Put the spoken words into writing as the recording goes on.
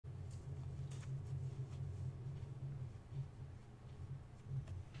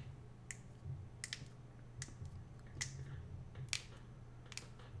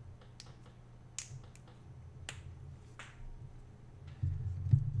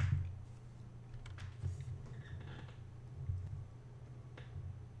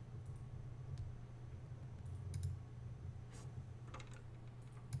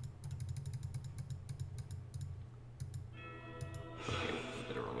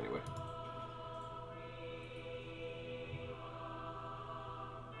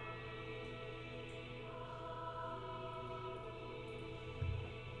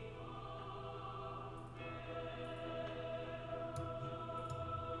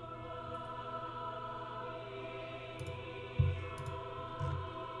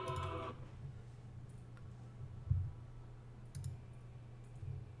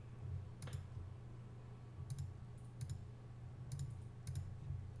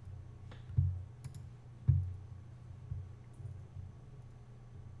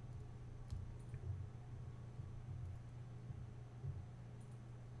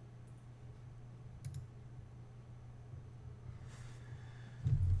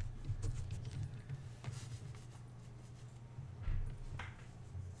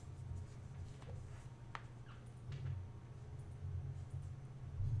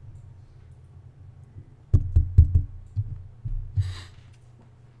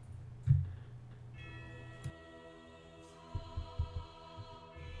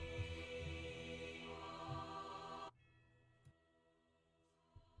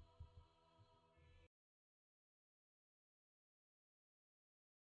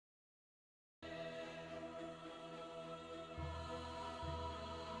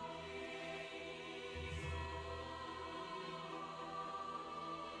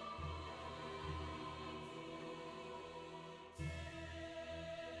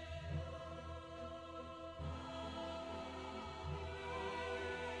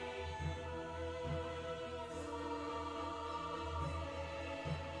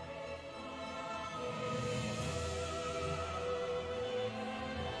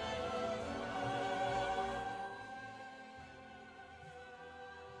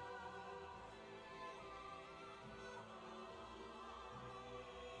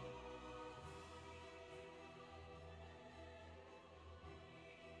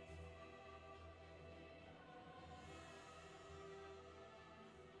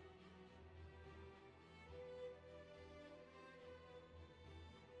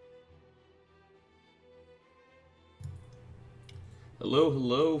Hello,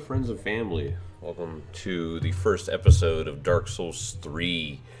 hello, friends and family. Welcome to the first episode of Dark Souls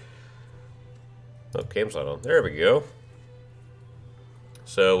 3. Oh, cam's not on. There we go.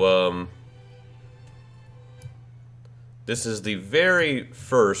 So, this is the very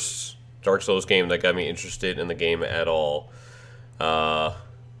first Dark Souls game that got me interested in the game at all.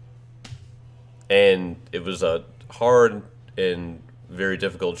 And it was a hard and very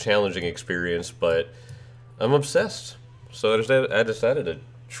difficult, challenging experience, but I'm obsessed. So I decided to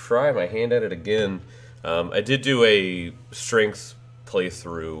try my hand at it again. I did do a strength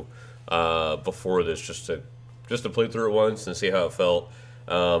playthrough before this, just to play through it once and see how it felt.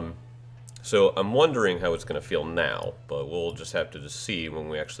 So I'm wondering how it's going to feel now, but we'll just have to just see when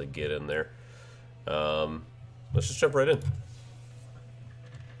we actually get in there. Let's just jump right in.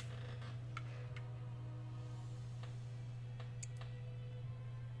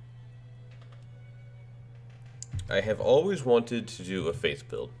 I have always wanted to do a faith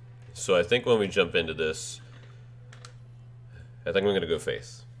build, so I think when we jump into this, I think I'm going to go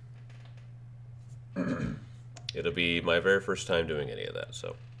faith. It'll be my very first time doing any of that,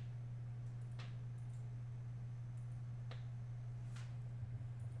 so.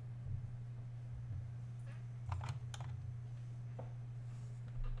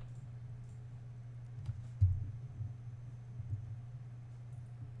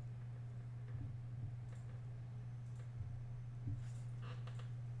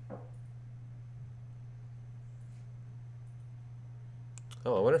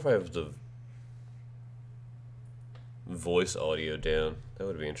 Oh, I wonder if I have the voice audio down. That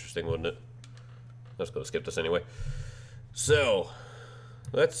would be interesting, wouldn't it? Let's go skip this anyway. So,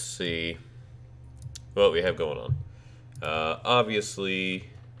 let's see what we have going on. Obviously,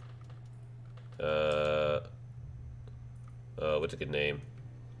 what's a good name?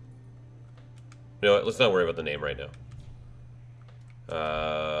 You know what, let's not worry about the name right now.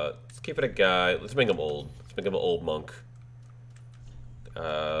 Let's keep it a guy. Let's make him old. Let's make him an old monk.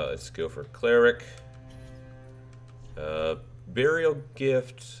 Let's go for cleric. Burial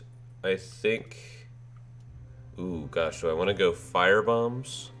gift, I think. Ooh, gosh, do I want to go fire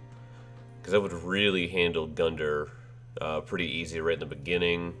bombs? Because that would really handle Gunder pretty easy right in the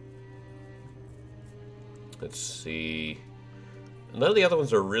beginning. Let's see. None of the other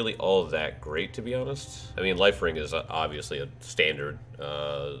ones are really all that great, to be honest. I mean, Life Ring is obviously a standard,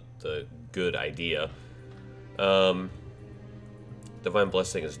 the good idea. Divine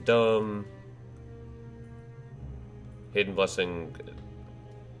Blessing is dumb. Hidden Blessing,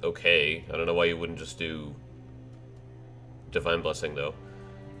 okay. I don't know why you wouldn't just do Divine Blessing, though.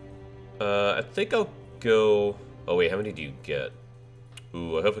 I think I'll go... Oh, wait, how many do you get?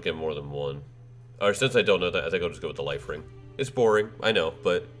 Ooh, I hope I get more than one. Or since I don't know that, I think I'll just go with the Life Ring. It's boring, I know,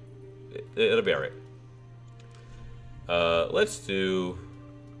 but it'll be alright. Let's do...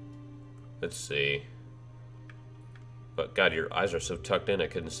 Let's see. But God, your eyes are so tucked in, I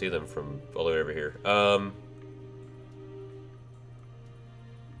couldn't see them from all the way over here.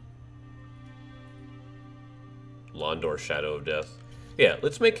 Londor, Shadow of Death. Yeah,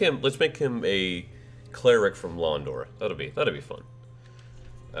 let's make him a cleric from Londor. That'll be fun.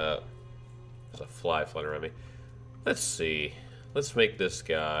 There's a fly flying around me. Let's see. Let's make this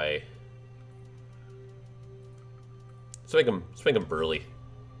guy. Let's make him burly.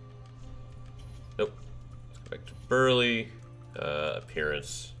 Nope. Let's go back to burly.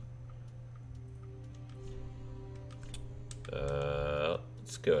 Appearance.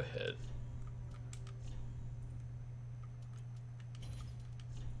 Let's go ahead.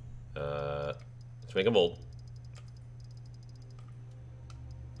 Let's make him old.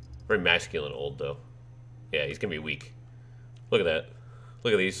 Very masculine old, though. Yeah, he's gonna be weak. Look at that.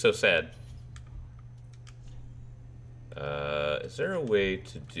 Look at these, so sad. Is there a way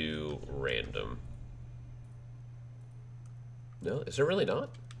to do random? No, is there really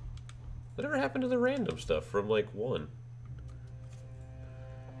not? Whatever happened to the random stuff from, like, 1?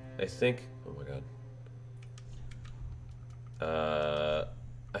 I think... Oh my god.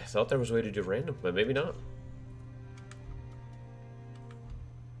 I thought there was a way to do random, but maybe not.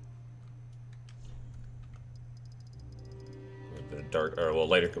 A bit of dark, or well,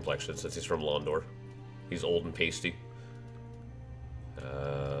 lighter complexion since he's from Londor. He's old and pasty.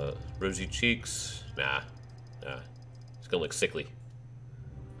 Rosy cheeks. Nah. He's gonna look sickly.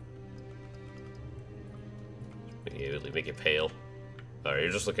 Make you pale. Alright,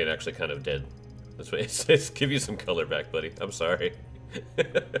 you're just looking actually kind of dead. This way, let's give you some color back, buddy. I'm sorry.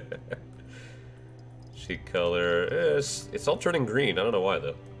 Cheek color. It's all turning green. I don't know why,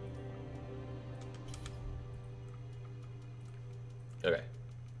 though. Okay.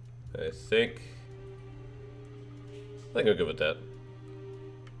 I think I'm good with that.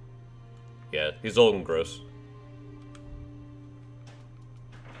 Yeah, he's old and gross.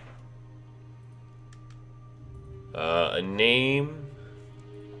 A name.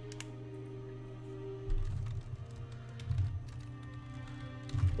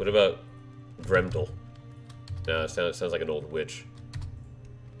 What about Grendel? No, it sounds like an old witch.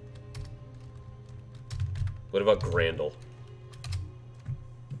 What about Grandel?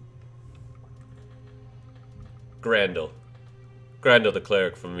 Grandel. Grandel the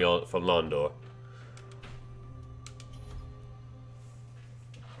cleric from Londor.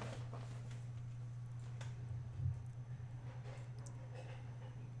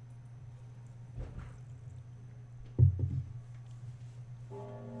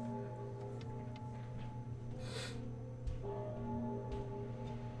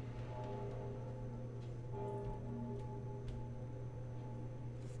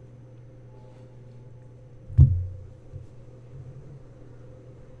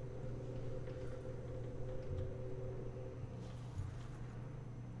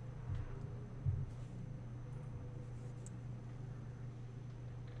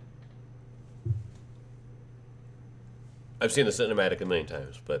 I've seen the cinematic a million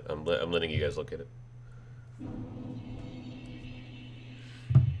times, but I'm letting you guys look at it.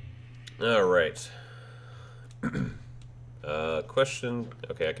 All right. Question.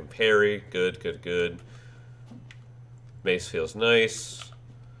 Okay, I can parry. Good, good, good. Mace feels nice.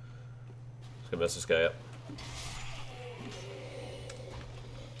 Let's go mess this guy up.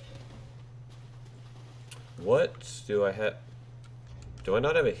 What do I have? Do I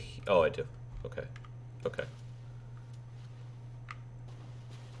not have a... Oh, I do. Okay. Okay.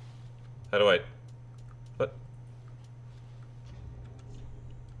 How do I... What?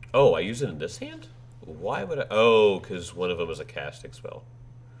 Oh, I use it in this hand? Why would I... Oh, because one of them is a casting spell.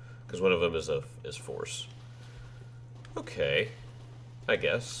 Because one of them is force. Okay. I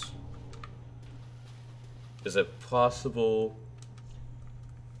guess. Is it possible...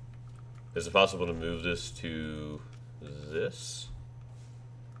 Is it possible to move this to this?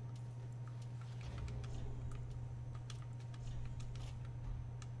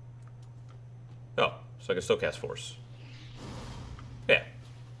 Oh, so I can still cast force. Yeah.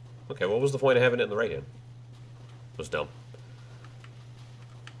 Okay, what was the point of having it in the right hand? It was dumb.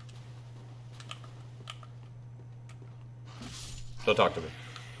 Don't talk to me.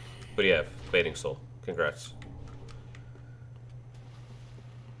 What do you have? Fading Soul. Congrats.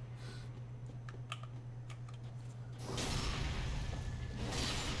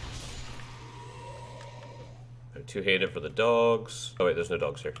 Two-handed for the dogs. Oh wait, there's no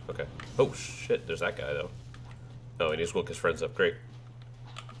dogs here. Okay. Oh shit, there's that guy though. Oh, he needs to woke his friends up. Great.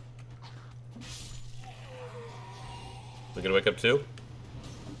 We gonna wake up too?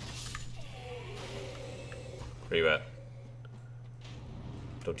 Where you at?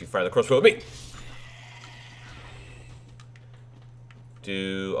 Don't you fire the crossbow at me!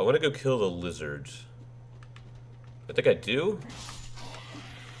 I want to go kill the lizards. I think I do.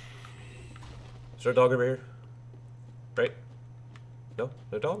 Is there a dog over here? Right? No?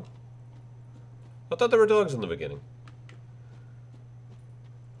 No dog? I thought there were dogs in the beginning.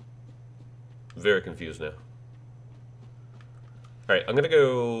 Very confused now. Alright, I'm gonna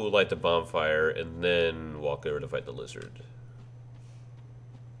go light the bonfire and then walk over to fight the lizard.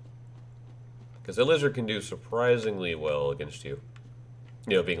 Because the lizard can do surprisingly well against you.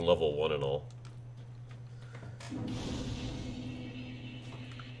 You know, being level 1 and all.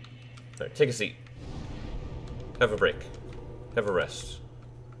 Alright, take a seat. Have a break. Have a rest.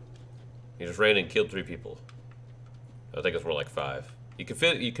 You just ran and killed 3 people. I think it's more like 5.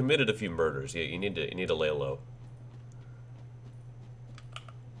 You committed a few murders. You need to lay low.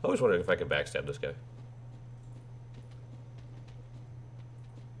 I always wondered if I can backstab this guy.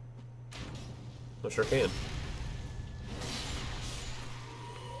 I sure can.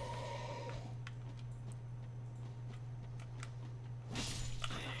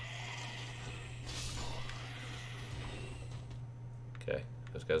 Okay,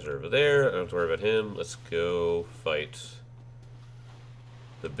 those guys are over there. I don't have to worry about him. Let's go fight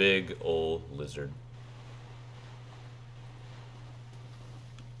the big old lizard.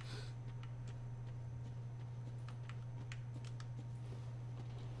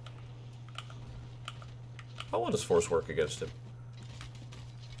 How well does force work against him?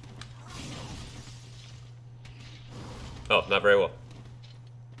 Oh, not very well.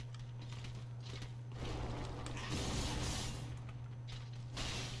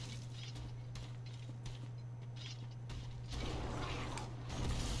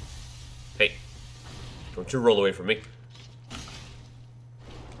 Hey, don't you roll away from me.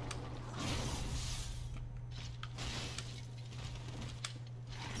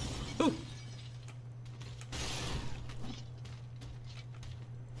 Ooh,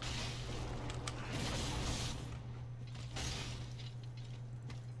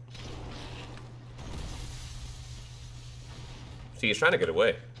 See, he's trying to get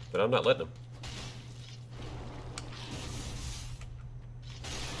away, but I'm not letting him.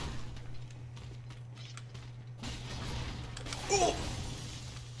 Ooh.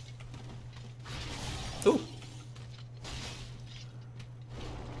 Ooh.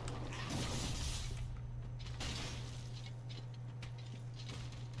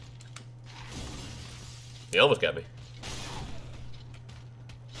 He almost got me.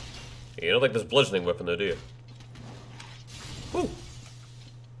 You don't like this bludgeoning weapon though, do you? Woo!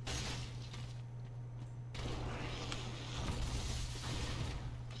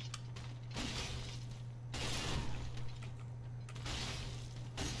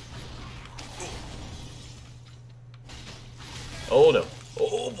 Oh no.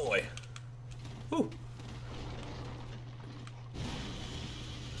 Oh boy. Whew.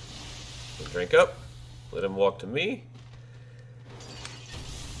 Drink up. Let him walk to me.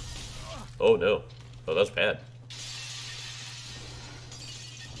 Oh no. Oh, that's bad.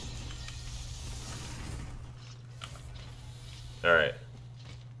 Alright.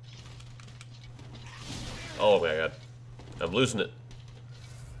 Oh my god. I'm losing it.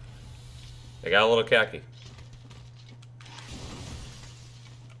 I got a little khaki.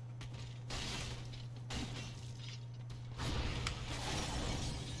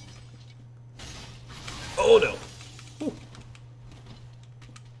 Oh no. Whew.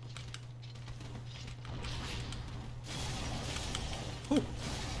 Whew.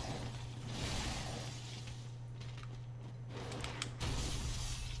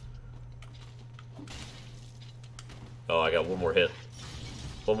 Oh, I got one more hit.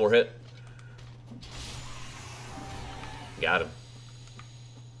 One more hit. Got him.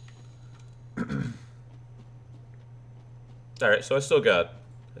 Alright, so I still got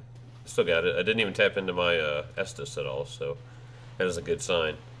it. I didn't even tap into my Estus at all, so that is a good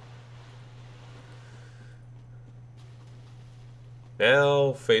sign.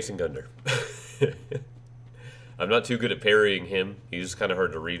 Now facing Gundar. I'm not too good at parrying him. He's kind of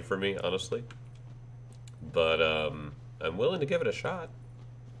hard to read for me, honestly. But I'm willing to give it a shot.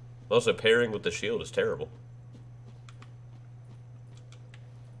 Also, parrying with the shield is terrible.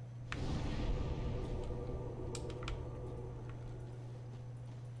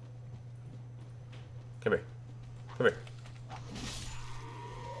 Come here. Come here.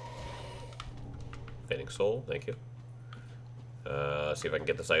 Fading Soul, thank you. Let's see if I can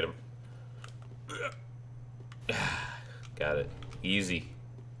get this item. Got it. Easy.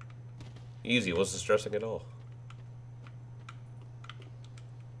 Easy, wasn't stressing at all.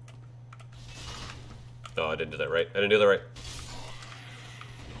 Oh, I didn't do that right. I didn't do that right.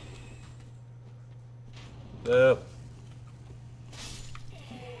 No.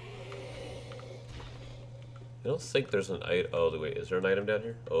 I don't think there's an item. Oh, wait, is there an item down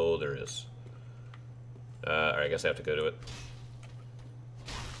here? Oh, there is. Alright, I guess I have to go to it.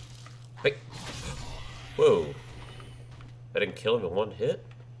 Hey! Whoa! I didn't kill him in one hit?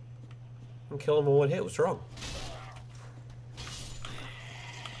 I didn't kill him in one hit, what's wrong?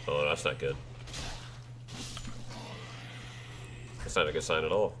 Oh, that's not good. That's not a good sign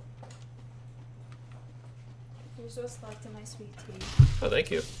at all. Here's what's left of my sweet tea. Oh, thank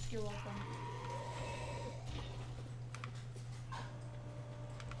you. You're welcome.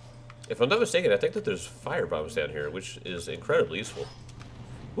 If I'm not mistaken, I think that there's fire bombs down here, which is incredibly useful.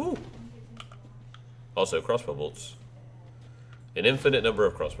 Woo! Also, crossbow bolts. An infinite number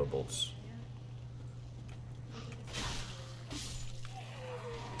of crossbow bolts.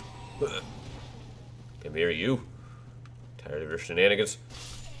 Come here, you. Tired of your shenanigans.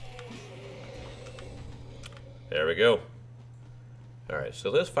 There we go. Alright, so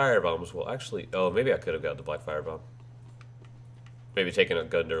those fire bombs will actually... Oh, maybe I could have got the black fire bomb. Maybe taking a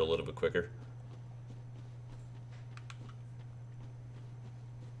Gundar a little bit quicker.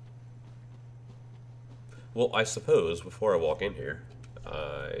 Well, I suppose before I walk in here,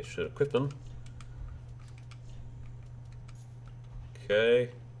 I should equip them. Okay.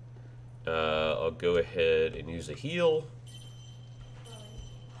 I'll go ahead and use a heal.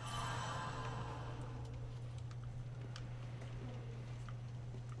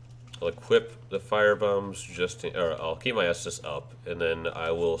 I'll equip the fire bombs or I'll keep my Estus up, and then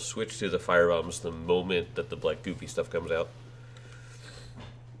I will switch to the fire bombs the moment that the black goopy stuff comes out.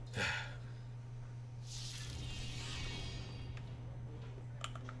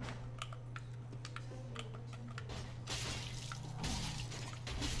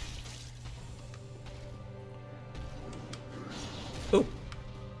 Ooh.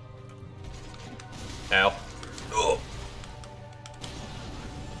 Ow. Oh.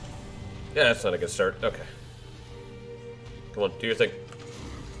 Yeah, that's not a good start. Okay. Come on, do your thing.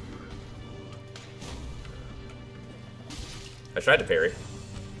 I tried to parry.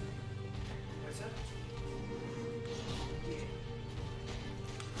 What's that?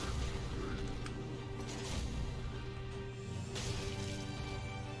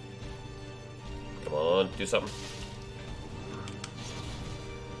 Come on, do something.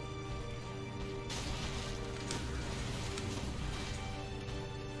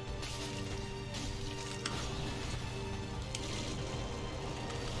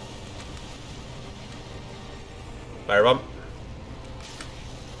 Firebomb.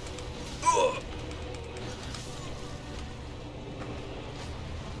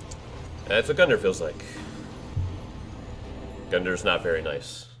 That's what Gunder feels like. Gunder's not very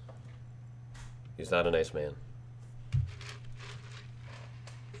nice. He's not a nice man.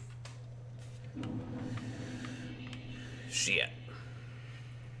 Shit.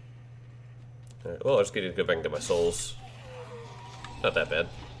 Alright, well, I just get to go back and get my souls. Not that bad.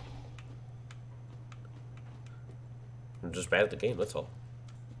 I'm just bad at the game, that's all.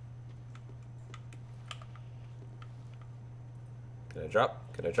 Can I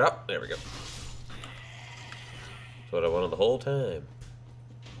drop? Can I drop? There we go. That's what I wanted the whole time.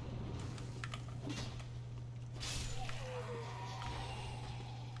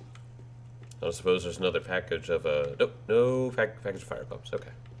 I suppose there's another package of, nope, no package of fire bombs, okay.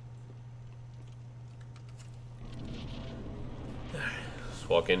 Let's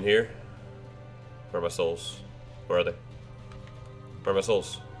walk in here. Where are my souls? Where are they? Where are my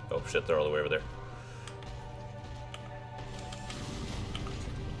souls? Oh shit, they're all the way over there.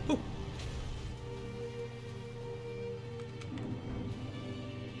 Ooh.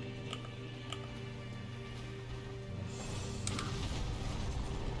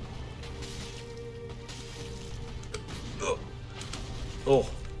 Oh.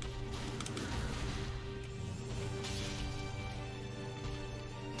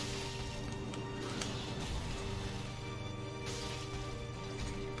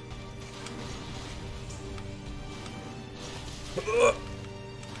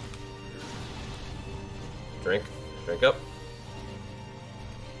 Drink. Drink up.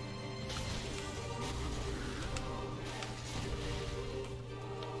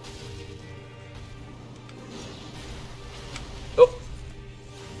 Oh.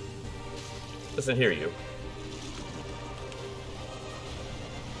 Doesn't hear you.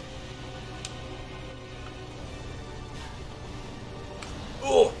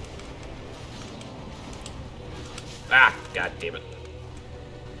 Oh. Ah, god damn it.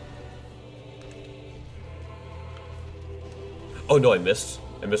 Oh no, I missed.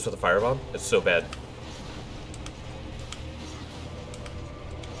 I missed with the firebomb. It's so bad.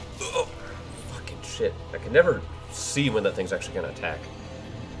 Oh, fucking shit. I can never see when that thing's actually gonna attack.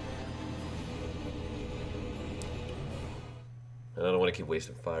 And I don't want to keep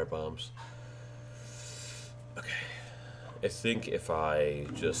wasting firebombs. Okay. I think if I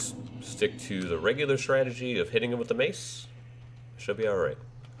just stick to the regular strategy of hitting him with the mace, I should be alright.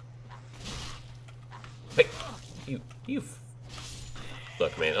 Hey! You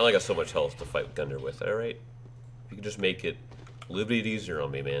Look, man, I only got so much health to fight Gunder with, alright? You can just make it a little bit easier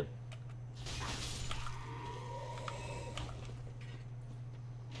on me, man.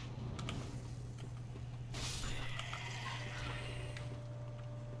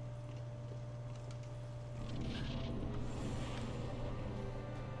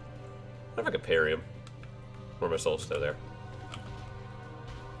 I wonder if I could parry him. Or my soul's still there.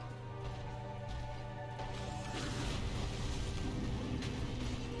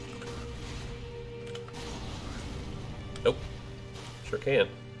 Nope. Sure can. I'm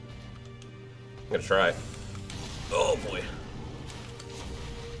gonna try. Oh boy.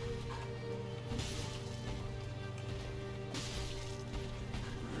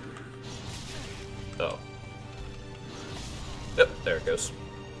 Oh. Yep, there it goes.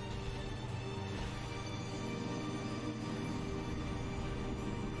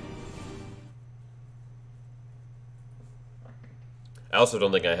 I also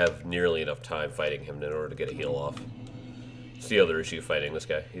don't think I have nearly enough time fighting him in order to get a heal off. It's the other issue fighting this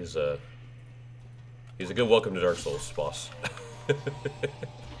guy. He's a good welcome to Dark Souls boss.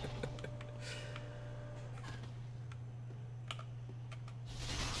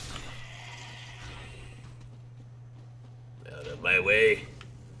 Out of my way.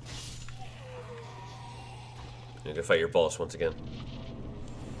 You can fight your boss once again.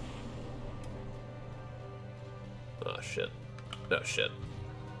 Oh shit. No shit.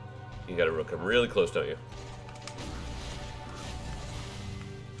 You gotta come really close, don't you?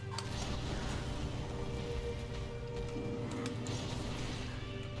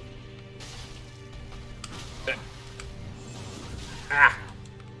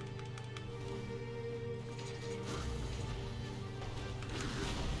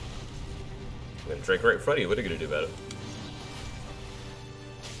 I'm gonna drink right in front of you. What are you gonna do about it?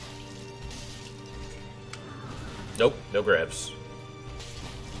 Nope, no grabs.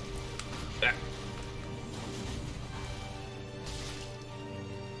 Ah.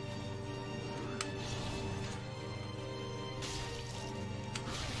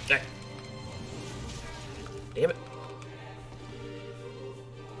 Ah. Damn it.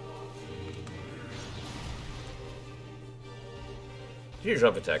 Your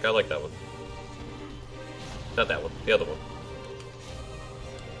jump attack, I like that one. Not that one, the other one.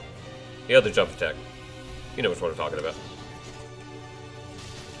 The other jump attack. You know which one I'm talking about.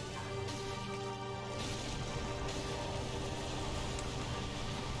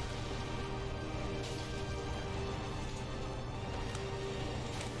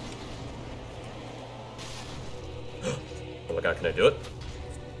 Oh my god, can I do it?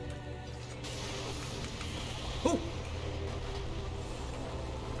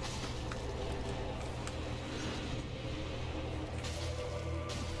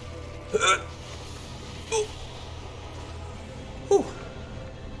 Woo!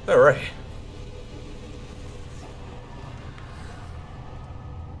 Alright.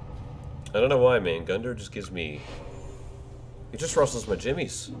 I don't know why, man. Gundar just gives me... He just rustles my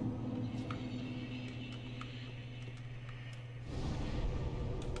jimmies.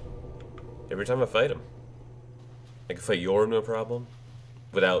 Every time I fight him. I can fight Yor no problem.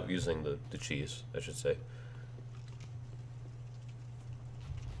 Without using the cheese, I should say.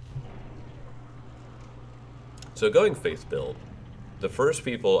 So going Faith build, the first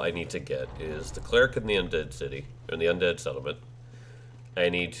people I need to get is the Cleric in the Undead City, or in the Undead Settlement. I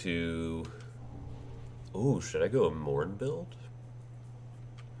need to... Ooh, should I go a Morn build?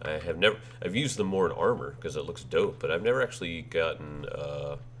 I've used the Morn armor, because it looks dope, but I've never actually gotten,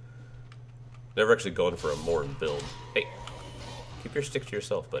 never actually gone for a Morn build. Hey, keep your stick to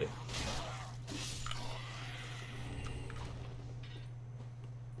yourself, buddy.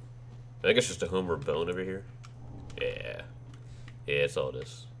 I think it's just a Homer bone over here. Yeah. Yeah, that's all it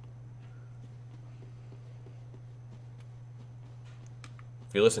is.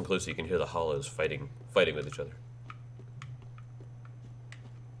 If you listen closely, you can hear the hollows fighting with each other.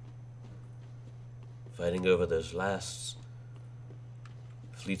 Fighting over those last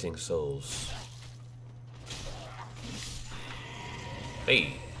fleeting souls.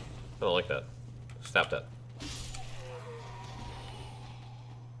 Hey, I don't like that. Stop that.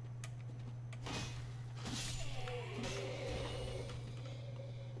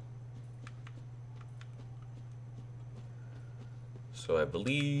 So I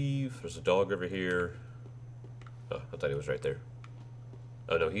believe there's a dog over here. Oh, I thought he was right there.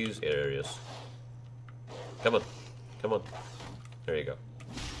 Oh no, there he is. Come on. Come on. There you go.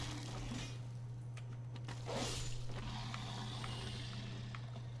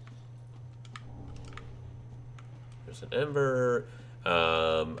 There's an ember.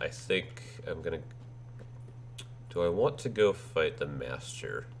 I think I'm gonna... Do I want to go fight the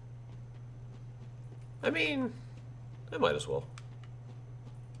master? I mean, I might as well.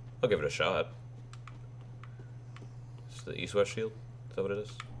 I'll give it a shot. Is the East-West shield? Is that what it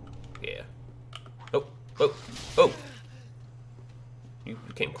is? Yeah. Oh! Oh! Oh! You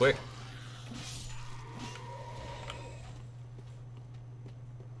came quick.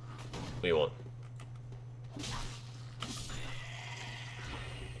 What do you want?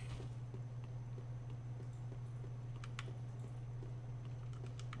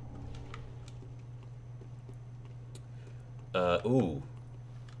 Ooh.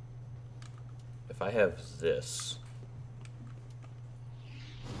 If I have this...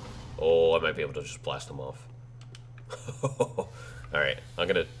 Oh, I might be able to just blast them off. Alright, I'm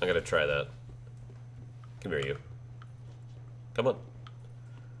gonna try that. Come here, you. Come on.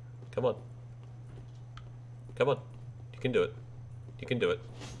 Come on. Come on. You can do it. You can do it.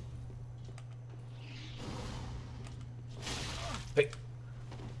 Hey.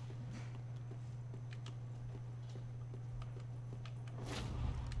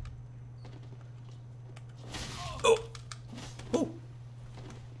 Oh. Ooh.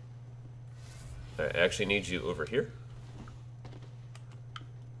 I actually need you over here.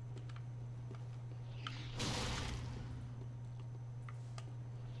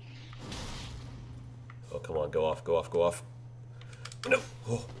 Oh, come on, go off, go off, go off. No!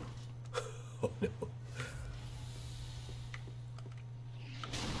 Oh, oh no.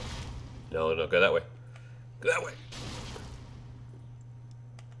 No, no, go that way. Go that way.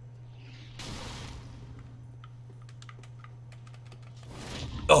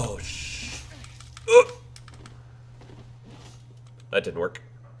 Oh, that didn't work.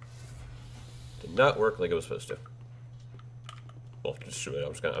 Did not work like it was supposed to. Well, just shoot it. I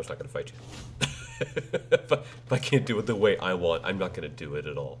was not gonna fight you. If I can't do it the way I want, I'm not gonna do it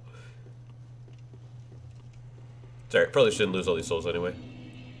at all. Sorry, probably shouldn't lose all these souls anyway.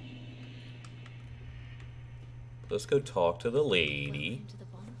 Let's go talk to the lady. Welcome to the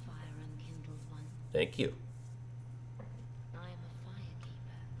bonfire, unkindled one. Thank you. I am a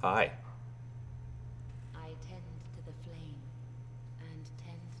firekeeper. Hi. I tend to the flame and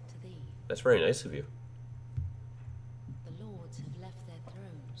tend to thee. That's very nice of you. The lords have left their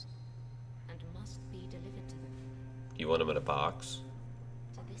thrones and must be delivered to them. You want them in a box?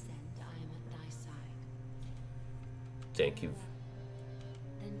 To this end, I am at thy side. Thank you.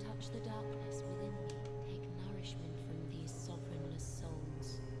 Then touch the darkness within me. Take nourishment from these sovereignless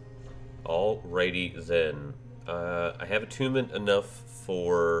souls. Alrighty then. I have attunement enough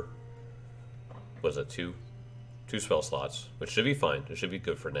for... Was it two? Two spell slots, which should be fine. It should be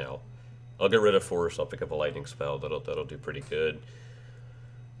good for now. I'll get rid of force. I'll pick up a lightning spell. That'll do pretty good.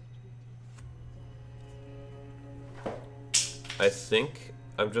 I think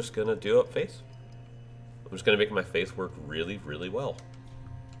I'm just gonna do up faith. I'm just gonna make my faith work really, really well.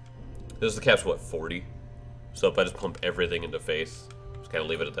 This is the cap's what, 40? So if I just pump everything into faith, just kind of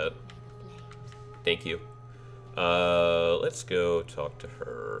leave it at that. Thank you. Let's go talk to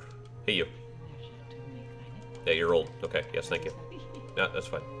her. Hey, you. Yeah, you're old. Okay, yes, thank you. Yeah, that's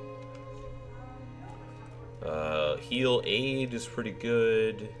fine. Heal aid is pretty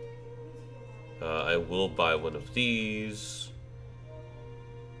good. I will buy one of these.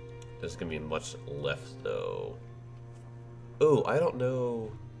 There's gonna be much left though. Oh, I don't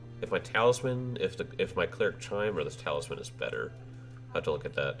know if my talisman, if my cleric chime or this talisman is better. I'll have to look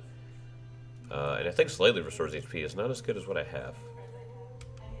at that. And I think slightly restores HP is not as good as what I have.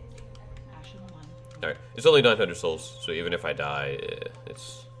 Alright, it's only 900 souls, so even if I die,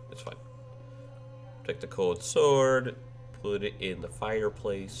 it's fine. Take the cold sword, put it in the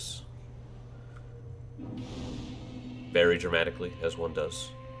fireplace. Very dramatically, as one does.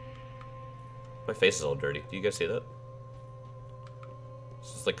 My face is all dirty. Do you guys see that?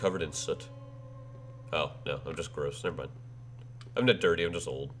 It's just like covered in soot. Oh, no, I'm just gross. Never mind. I'm not dirty, I'm just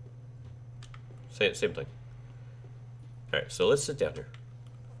old. Same thing. Alright, so let's sit down here.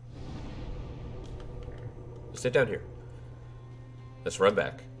 Let's sit down here. Let's run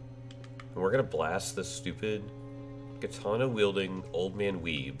back. And we're gonna blast this stupid katana-wielding old man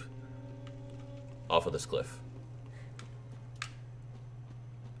weeb off of this cliff.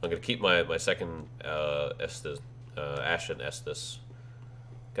 I'm gonna keep my second Estus, Ashen Estus.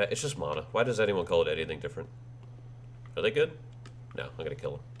 God, it's just mana. Why does anyone call it anything different? Are they good? No, I'm gonna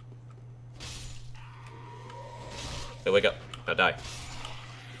kill him. Hey, wake up. Now die.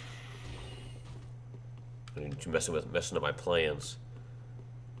 I need you messing up my plans.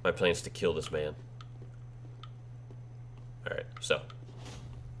 My plans to kill this man. Alright, so.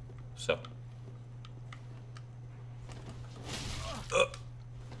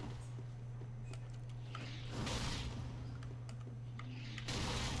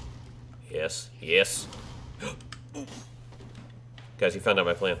 Yes. Guys, he found out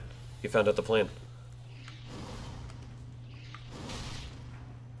my plan. He found out the plan.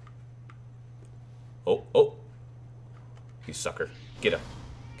 Oh. You sucker. Get up.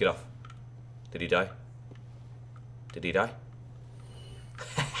 Get off. Did he die?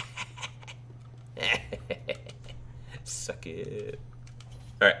 Suck it.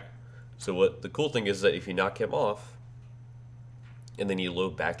 Alright. So what the cool thing is that if you knock him off, and then you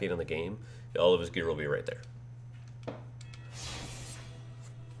load back in on the game, all of his gear will be right there.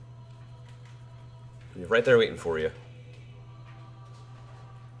 He's right there waiting for you.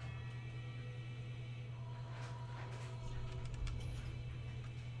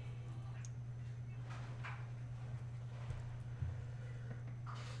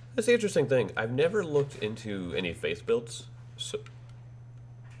 That's the interesting thing. I've never looked into any faith builds. So,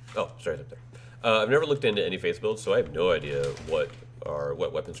 oh, sorry, up there. I've never looked into any faith builds, so I have no idea what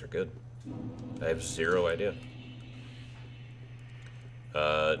weapons are good. I have zero idea.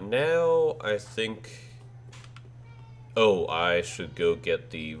 Now I think. Oh, I should go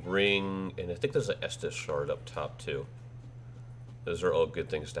get the ring, and I think there's an Estus shard up top too. Those are all good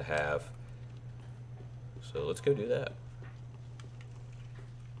things to have. So let's go do that.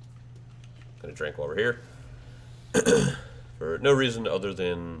 Gonna drink while we're here. For no reason other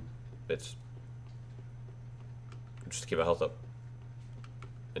than it's just to keep my health up.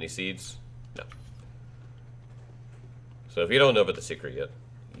 Any seeds? No. So if you don't know about the secret yet,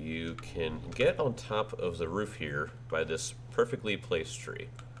 you can get on top of the roof here by this perfectly placed tree.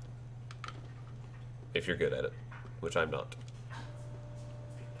 If you're good at it, which I'm not.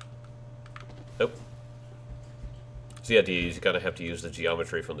 Nope. So yeah, you kind of have to use the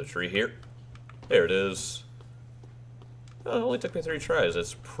geometry from the tree here. There it is. Oh, it only took me 3 tries.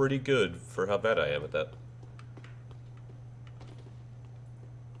 That's pretty good for how bad I am at that.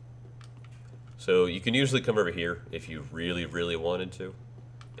 So you can usually come over here if you really, really wanted to.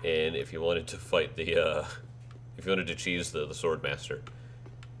 And if you wanted to fight the, if you wanted to cheese the Sword Master,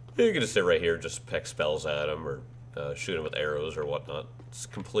 you can just sit right here and just peck spells at him or shoot him with arrows or whatnot. It's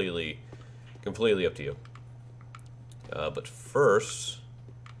completely up to you. But first...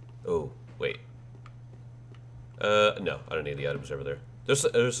 Oh, wait. No, I don't need the items over there.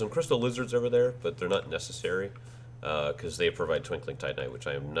 There's some crystal lizards over there, but they're not necessary. Because they provide Twinkling Titanite, which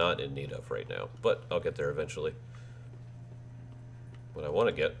I am not in need of right now. But I'll get there eventually. What I want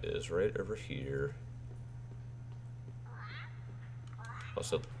to get is right over here.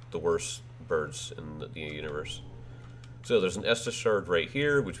 Also, the worst birds in the universe. So there's an Estus shard right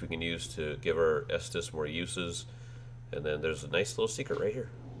here, which we can use to give our Estus more uses. And then there's a nice little secret right here.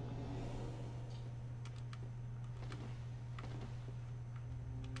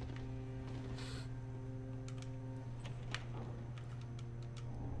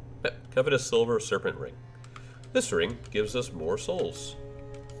 Covetous Silver Serpent Ring. This ring gives us more souls,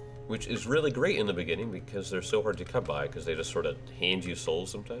 which is really great in the beginning because they're so hard to come by because they just sort of hand you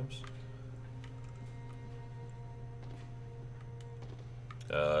souls sometimes.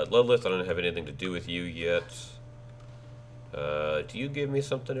 Ludlith, I don't have anything to do with you yet. Do you give me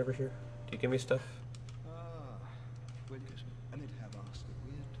something over here? Do you give me stuff? And it have asked that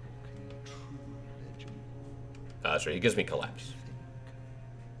we're talking true legend. That's right, he gives me Collapse.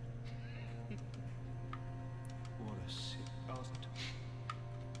 What a sick bastard.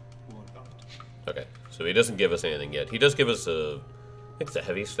 What bastard? Okay, so he doesn't give us anything yet. He does give us I think it's a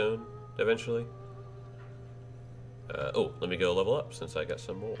heavy stone, eventually. Oh, let me go level up since I got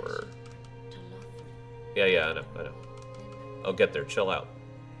some more. Yeah, I know. I'll get there, chill out.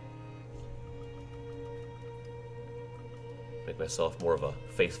 Make myself more of a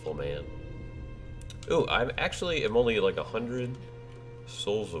faithful man. Ooh, I'm only like 100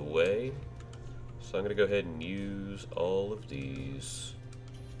 souls away. So I'm gonna go ahead and use all of these.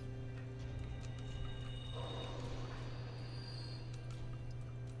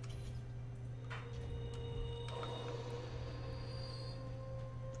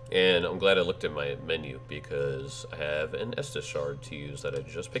 And I'm glad I looked at my menu because I have an Estus shard to use that I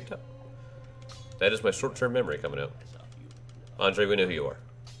just picked up. That is my short-term memory coming out. Andre, we know who you are.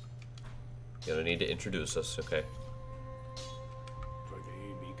 You're gonna need to introduce us, okay?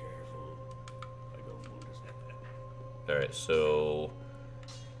 Be careful. I don't want to step that. Alright, so...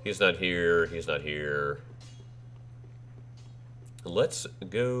 He's not here, he's not here. Let's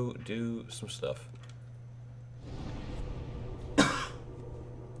go do some stuff.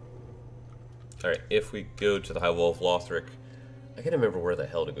 Alright, if we go to the High Wall of Lothric, I can't remember where the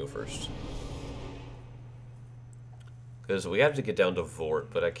hell to go first. Because we have to get down to Vort,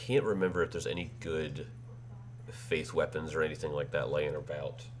 but I can't remember if there's any good faith weapons or anything like that laying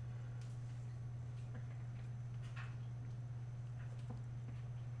about.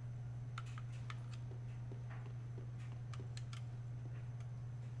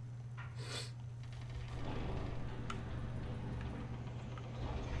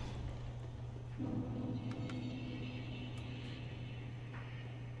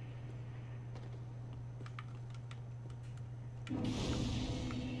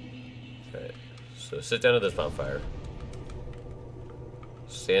 Alright, so sit down at this bonfire.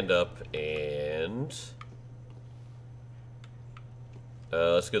 Stand up and...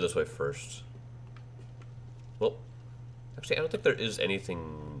 let's go this way first. Well, actually, I don't think there is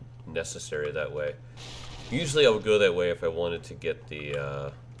anything necessary that way. Usually I would go that way if I wanted to get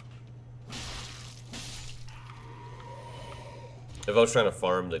the, if I was trying to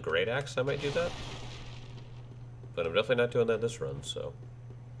farm the Great Axe, I might do that. But I'm definitely not doing that this run, so...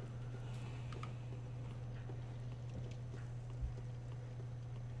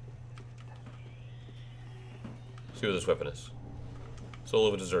 See what this weapon is. Soul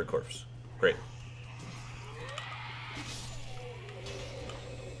of a Deserted Corpse. Great.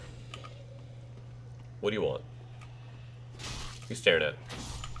 What do you want? He's staring at.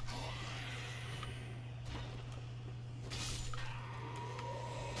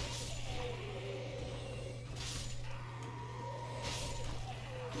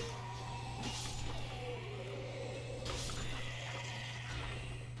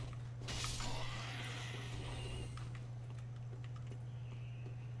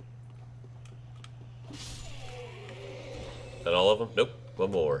 That all of them? Nope.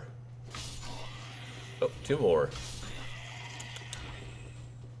 One more. Oh, 2 more.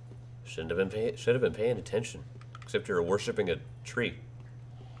 Should have been paying attention. Except you're worshipping a tree.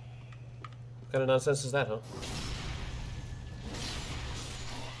 What kind of nonsense is that, huh?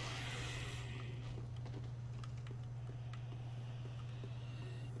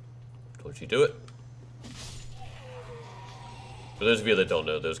 Don't you do it. For those of you that don't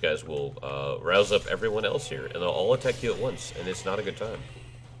know, those guys will rouse up everyone else here, and they'll all attack you at once, and it's not a good time.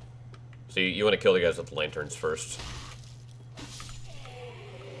 So you want to kill the guys with the lanterns first.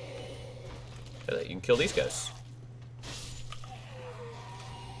 And then you can kill these guys.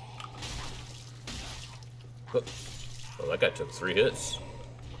 Oh, that guy took 3 hits.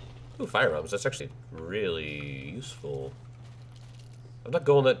 Ooh, firearms. That's actually really useful. I'm not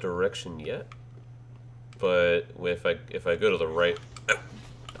going that direction yet. But if I go to the right,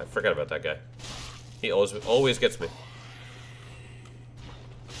 I forgot about that guy. He always gets me.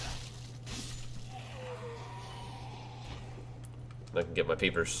 And I can get my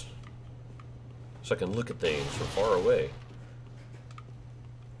peepers, so I can look at things from far away.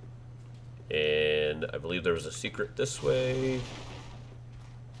 And I believe there was a secret this way.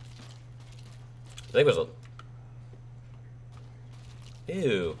 I think it was a.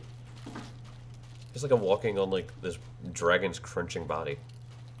 Ew. It's like I'm walking on like this dragon's crunching body.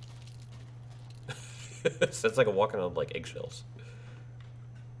 So it's like I'm walking on like eggshells.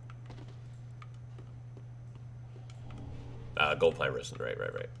 Gold pyrison, right.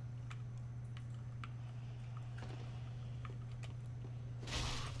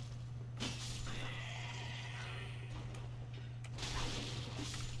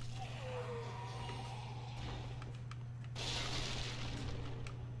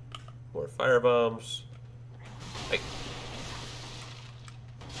 More fire bombs. Hey.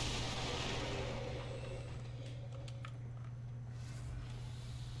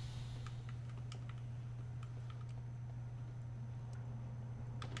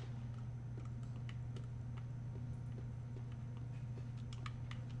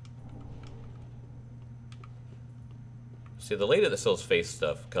 See, the Lady that sells face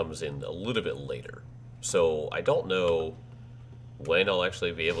stuff comes in a little bit later, so I don't know when I'll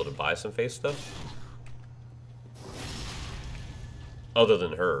actually be able to buy some face stuff. Other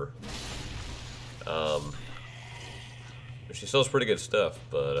than her. She sells pretty good stuff,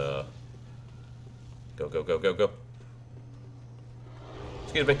 but, Go.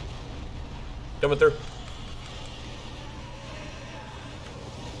 Excuse me. Coming through.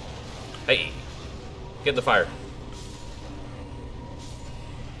 Hey! Get in the fire.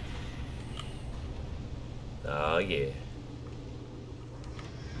 Oh, yeah.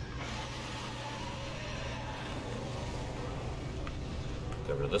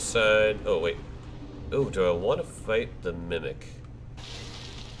 Over to this side. Oh, wait. Oh, do I want to fight the Mimic?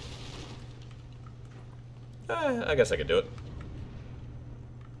 I guess I could do it.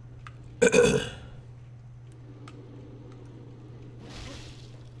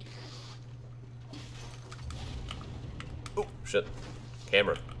 Oh, shit.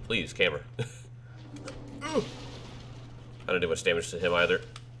 Camera. Please, camera. I don't do much damage to him either.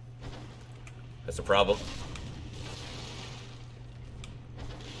 That's a problem.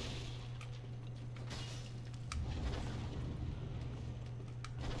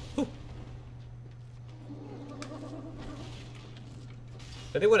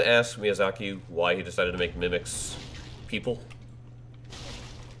 Anyone ask Miyazaki why he decided to make mimics people?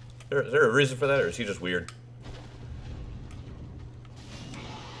 Is there a reason for that, or is he just weird?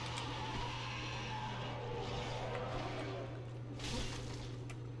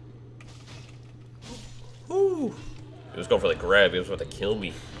 Woo! He was going for the grab. He was about to kill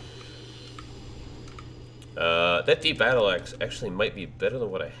me. That deep battle axe actually might be better than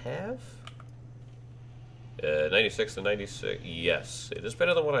what I have. 96 to 96. Yes, it is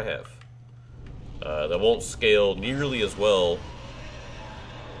better than what I have. That won't scale nearly as well.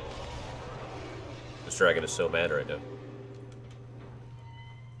 This dragon is so mad right now.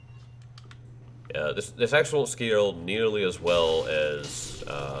 This actually won't scale nearly as well as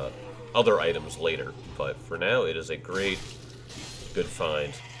other items later, but for now it is a good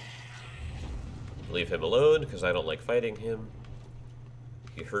find. Leave him alone because I don't like fighting him.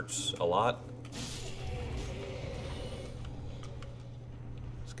 He hurts a lot.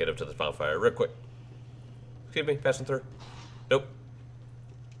 Let's get up to the bonfire real quick. Excuse me, passing through. Nope.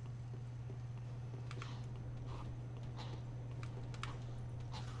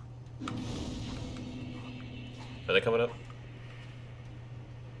 Are they coming up?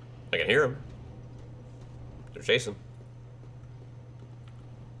 I can hear them. They're chasing.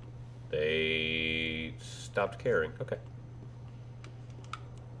 They stopped caring. Okay.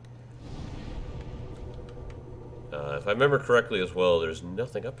 If I remember correctly as well, there's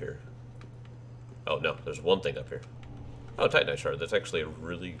nothing up here. Oh, no. There's one thing up here. Oh, Titanite shard. That's actually a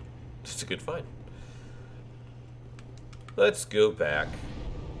really It's a good find. Let's go back.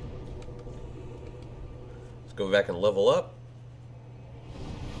 Let's go back and level up.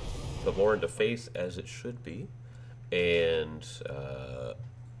 Put more into faith as it should be. And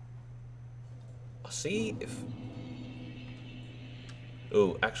I'll see if...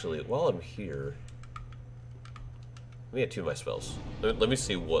 Oh, actually, while I'm here... Let me add 2 of my spells. Let me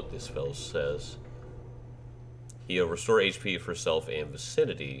see what this spell says. Heal, restore HP for self and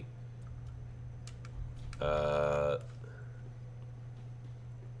vicinity.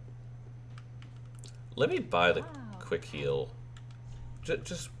 Let me buy the quick heal.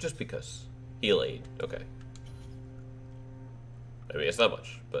 Just because. Heal 8. Okay. I mean, it's not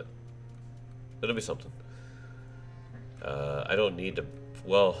much, but it'll be something. I don't need to...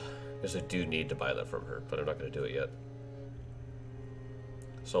 Well, I guess I do need to buy that from her, but I'm not going to do it yet.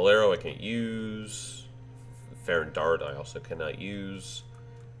 Solero I can't use. Farron Dart I also cannot use.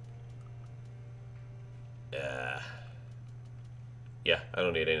 Yeah, I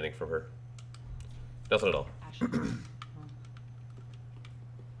don't need anything from her. Nothing at all.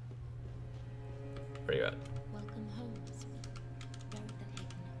 Where you at? Welcome home, Lisbeth. Very the Higna.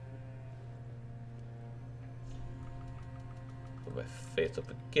 Put my faith up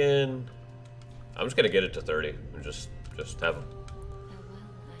again. I'm just gonna get it to 30 and just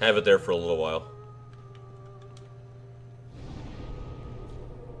have it there for a little while.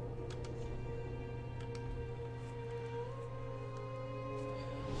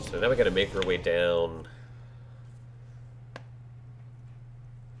 So now we gotta make our way down.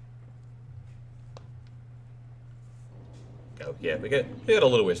 Oh yeah, we got a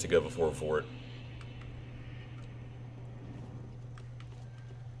little ways to go before we're for it.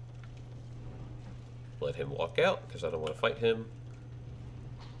 Let him walk out because I don't want to fight him.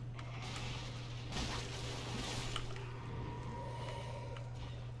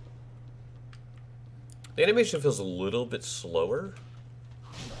 The animation feels a little bit slower.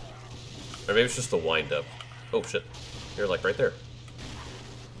 Or maybe it's just the wind up. Oh shit. You're like right there.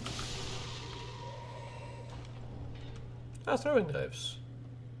 Ah, throwing knives.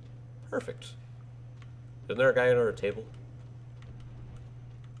 Perfect. Isn't there a guy under a table?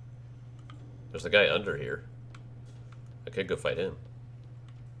 There's the guy under here. I could go fight him.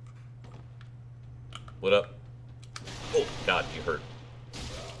 What up? Oh, God, you hurt.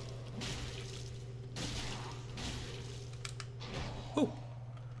 Whew.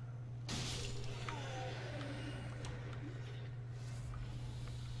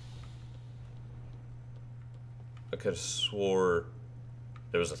 I could have swore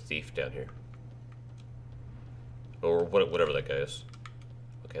there was a thief down here. Or whatever that guy is.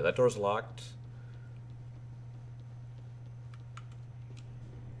 Okay, that door's locked.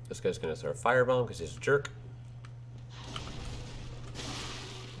 This guy's gonna throw a firebomb because he's a jerk.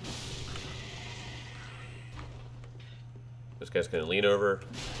 This guy's gonna lean over.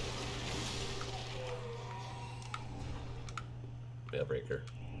 Mailbreaker.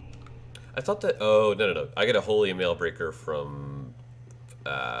 I thought that... Oh, no. I get a holy mailbreaker from...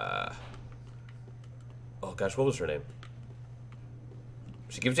 Oh gosh, what was her name?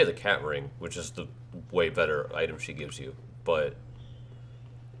 She gives you the cat ring, which is the way better item she gives you. But...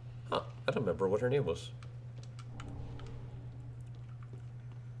 Huh, I don't remember what her name was.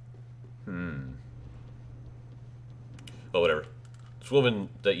 Oh, whatever. This woman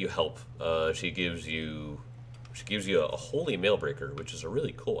that you help, she gives you a holy mailbreaker, which is a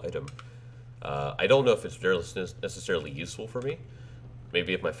really cool item. I don't know if it's necessarily useful for me.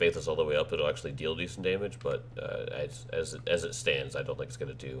 Maybe if my faith is all the way up, it'll actually deal decent damage, but as it stands, I don't think it's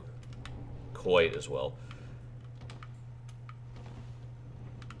going to do quite as well.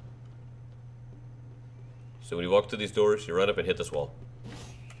 So when you walk through these doors, you run up and hit this wall.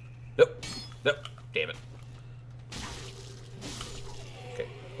 Nope. Damn it. Okay.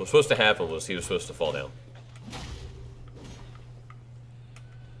 What was supposed to happen was he was supposed to fall down.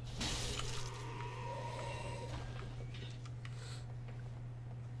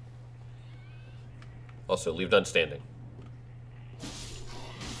 Also, leave none standing.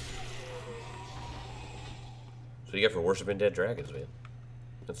 So you get for worshiping dead dragons, man.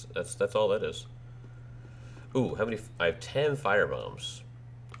 That's all that is. Ooh, how many? I have 10 firebombs.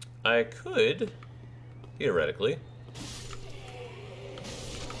 I could, theoretically,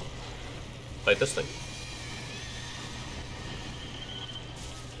 fight this thing.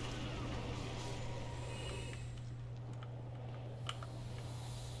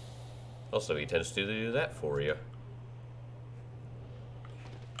 Also, he tends to do that for you.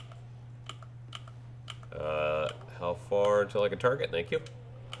 How far until I can target? Thank you.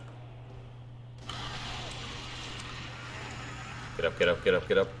 Get up, get up, get up,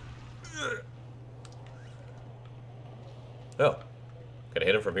 get up. Oh. Can I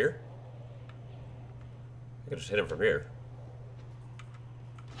hit him from here? I can just hit him from here.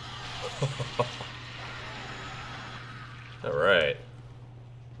 Alright.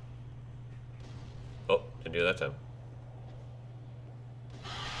 Oh, didn't do that time.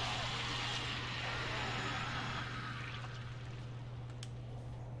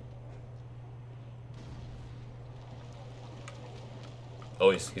 Oh,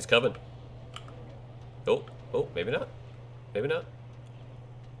 he's coming. Oh, oh, maybe not. Maybe not.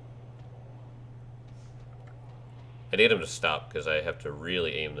 I need him to stop because I have to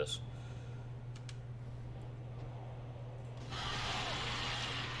really aim this.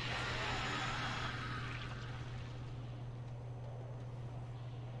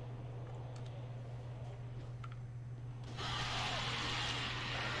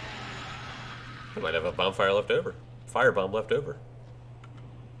 I might have a bonfire left over. Firebomb left over.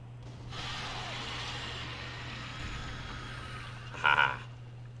 Ha!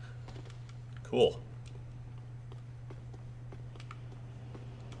 Cool.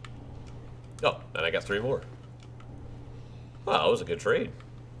 Oh, and I got 3 more. Wow, that was a good trade.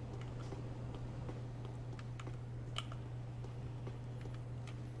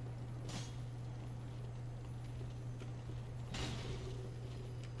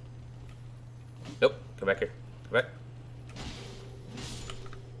 Nope, come back here. Come back.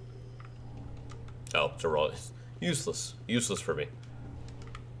 Oh, it's a roll. It's useless. Useless for me.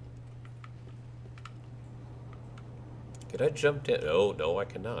 Could I jump in? Oh, no, I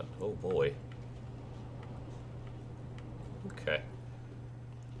cannot. Oh, boy. Okay.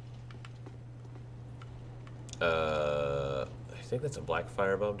 I think that's a black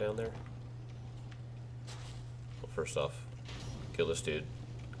firebomb down there. Well, first off, kill this dude,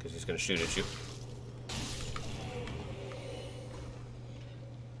 because he's going to shoot at you.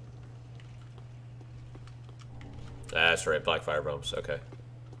 That's right, black firebombs. Okay.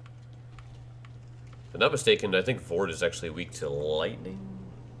 If I'm not mistaken, I think Vord is actually weak to lightning,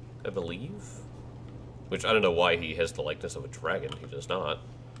 I believe. Which, I don't know why he has the likeness of a dragon. He does not.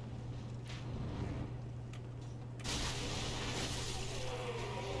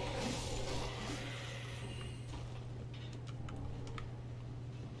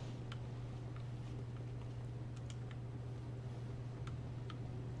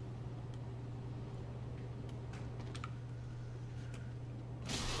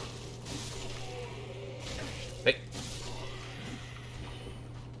 Hey.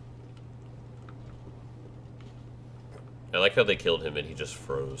 I like how they killed him and he just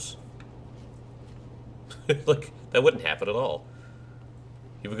froze. Like, that wouldn't happen at all.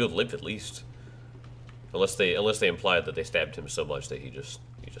 He would go limp at least. Unless they implied that they stabbed him so much that he just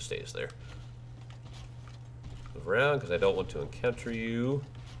stays there. Move around, because I don't want to encounter you.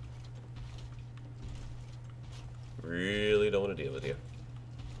 Really don't want to deal with you.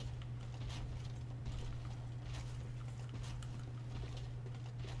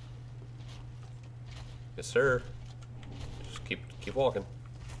 Yes, sir. Just keep walking.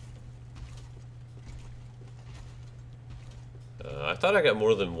 I thought I got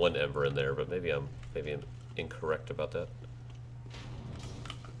more than 1 ember in there, but maybe I'm incorrect about that.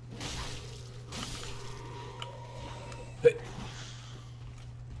 Hey.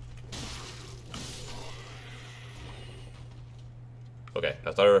 Okay,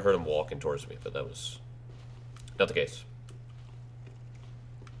 I thought I heard him walking towards me, but that was not the case.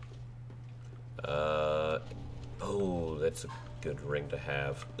 Oh, that's a good ring to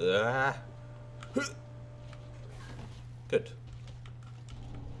have. Ah. Good.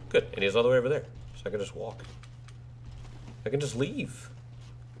 Good, and he's all the way over there, so I can just walk. I can just leave.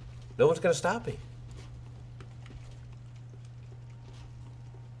 No one's gonna stop me.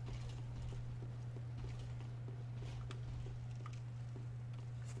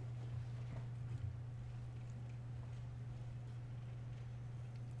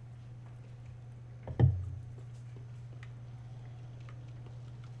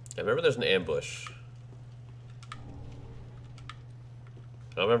 I remember there's an ambush.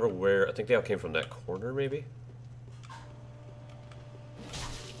 I don't remember where. I think they all came from that corner, maybe?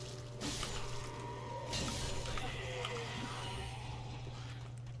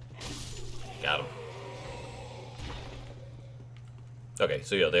 Got him. Okay,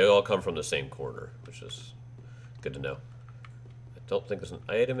 so yeah, they all come from the same corner, which is good to know. I don't think there's an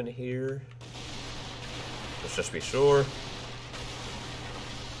item in here. Let's just be sure.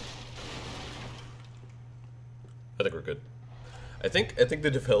 I think we're good. I think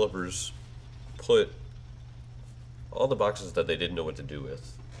the developers put all the boxes that they didn't know what to do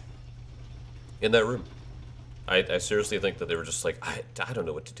with in that room. I seriously think that they were just like, I don't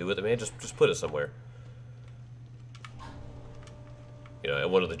know what to do with it, man. Just put it somewhere. You know,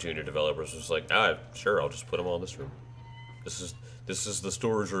 and one of the junior developers was like, sure, I'll just put them all in this room. This is the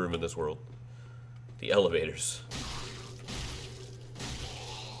storage room in this world. The elevators.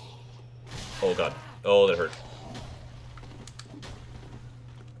 Oh god. Oh, that hurt.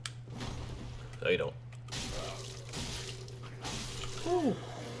 No, you don't. Ooh.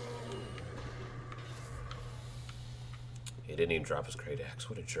 He didn't even drop his great axe.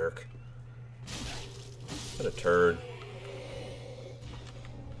 What a jerk. What a turd.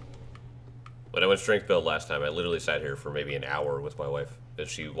 When I went strength build last time, I literally sat here for maybe an hour with my wife as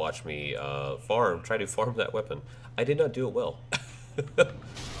she watched me try to farm that weapon. I did not do it well.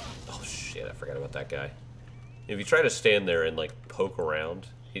 Oh shit, I forgot about that guy. If you try to stand there and like poke around,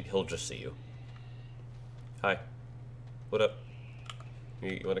 he'll just see you. Hi. What up?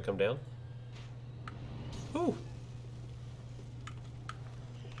 You want to come down? Ooh.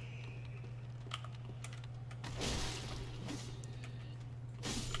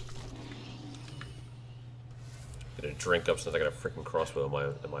 Gonna drink up since I got a freaking crossbow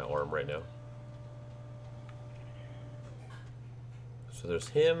in my arm right now. So there's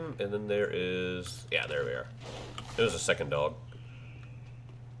him, and then there is... Yeah, there we are. There's a second dog.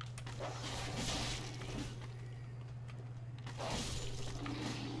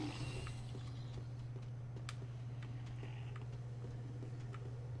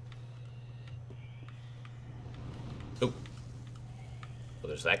 Oh. Well,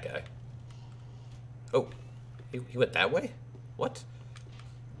 there's that guy. Oh. He went that way? What?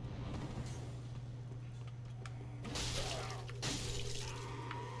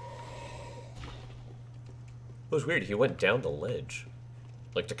 It was weird. He went down the ledge.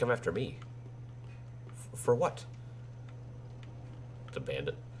 Like, to come after me. For what? The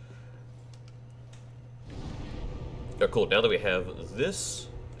bandit. Oh, cool. Now that we have this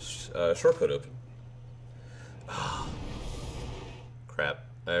shortcut open. Oh. Crap.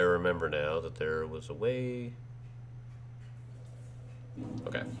 I remember now that there was a way...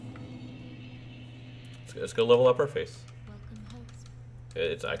 Okay. Let's go level up our face.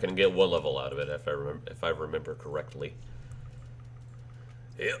 I can get one level out of it if I remember correctly.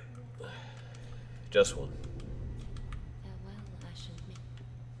 Yep. Just one.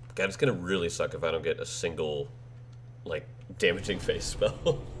 God, it's gonna really suck if I don't get a single, like, damaging face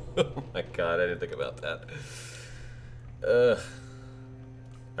spell. Oh my god, I didn't think about that.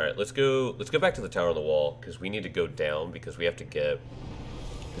 Alright, let's go back to the tower on the wall, because we need to go down, because we have to get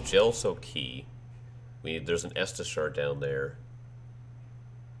the Gelso key. There's an Estus shard down there.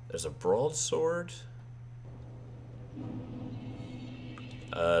 There's a broadsword.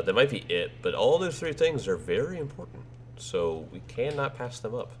 That might be it, but all those three things are very important, so we cannot pass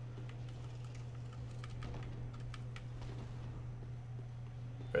them up.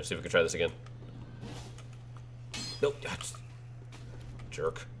 Alright, see if we can try this again. Nope.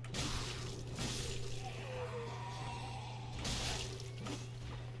 Jerk.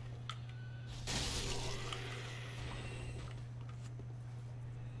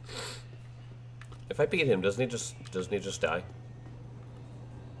 If I beat him, doesn't he just die?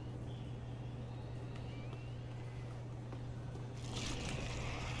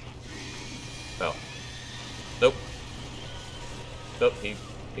 Oh. Nope. Nope, he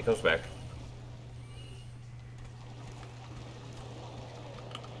comes back.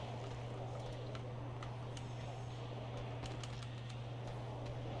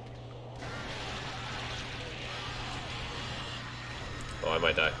 Oh, I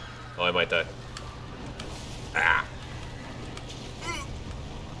might die. Oh, I might die. Ah!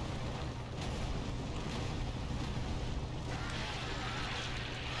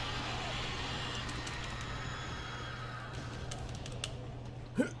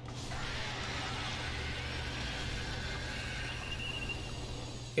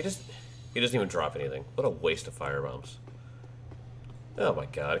 He doesn't even drop anything. What a waste of firebombs. Oh my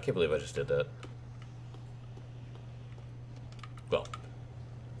god, I can't believe I just did that. Well,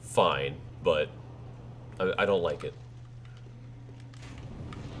 fine, but I don't like it.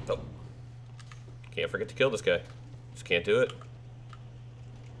 Oh. Can't forget to kill this guy. Just can't do it.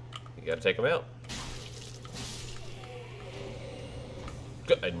 You gotta take him out.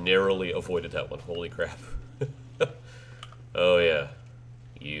 I narrowly avoided that one. Holy crap. Oh yeah.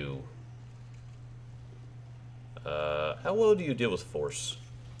 You. How well do you deal with force?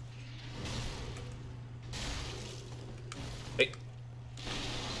 Hey.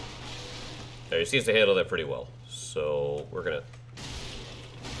 There, he seems to handle that pretty well. So, we're gonna...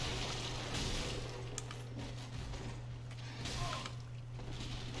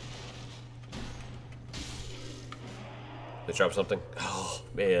 They dropped something. Oh,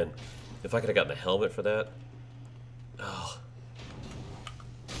 man. If I could have gotten a helmet for that. Oh.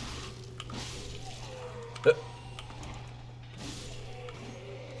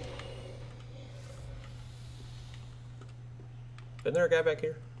 Isn't there a guy back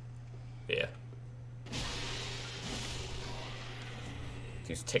here? Yeah.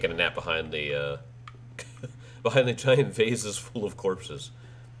 He's taking a nap behind the behind the giant vases full of corpses.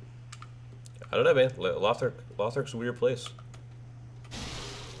 I don't know, man. Lothark's a weird place.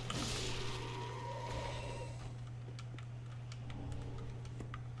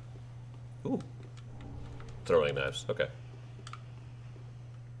 Ooh. Throwing knives. Okay.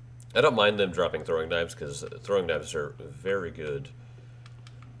 I don't mind them dropping throwing knives because throwing knives are very good.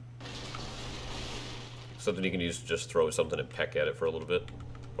 Something you can use to just throw something and peck at it for a little bit.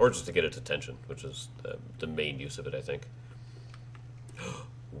 Or just to get its attention, which is the main use of it, I think.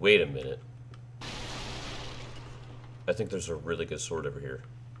 Wait a minute. I think there's a really good sword over here.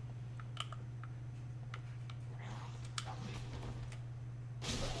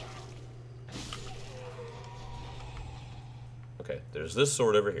 Okay, there's this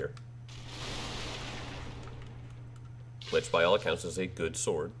sword over here. Which, by all accounts, is a good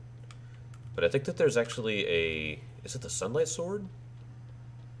sword. But I think that there's actually a... Is it the Sunlight Sword?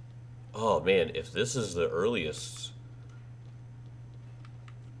 Oh, man, if this is the earliest...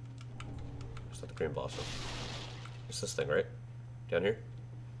 It's not the Green Blossom. It's this thing, right? Down here?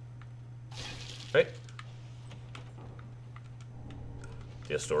 Right?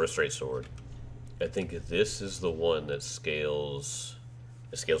 The Astora Straight Sword. I think this is the one that scales...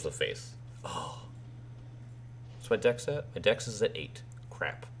 It scales with faith. Oh. What's my dex at? My dex is at 8.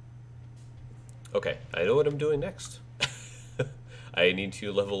 Crap. Okay, I know what I'm doing next. I need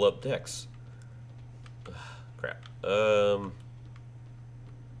to level up dex. Crap. Alright.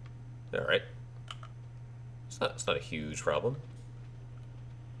 It's not a huge problem.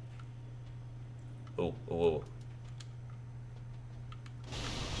 Oh, oh, oh.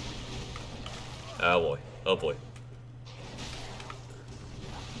 Oh boy. Oh boy.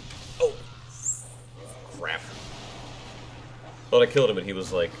 Oh! Crap. Thought I killed him and he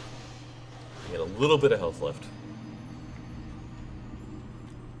was like... He had a little bit of health left.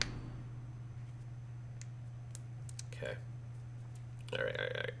 Okay.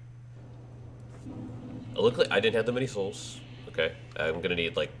 Alright. It looked like I didn't have that many souls. Okay. I'm gonna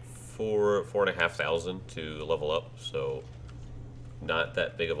need like 4,500 to level up, so not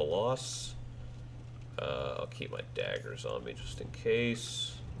that big of a loss. I'll keep my daggers on me just in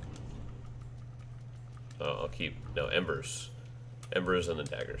case. I'll keep, no, embers. Embers and the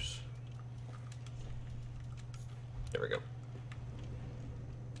daggers. There we go.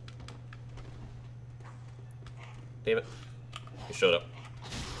 Damn it. He showed up.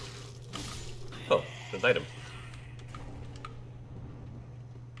 Oh, an item.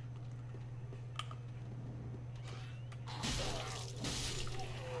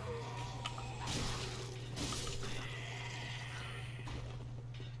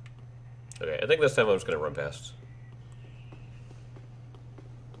 Okay, I think this time I'm just gonna run past.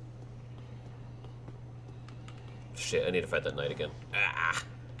 Shit, I need to fight that knight again. Ah!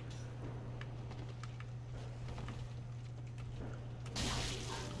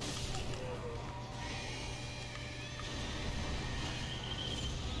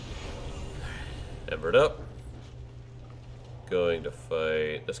 Embered up. Going to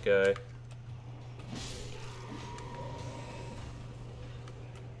fight this guy.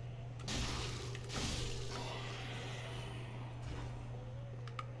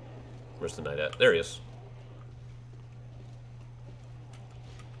 Where's the knight at? There he is.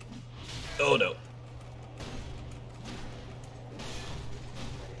 Oh no.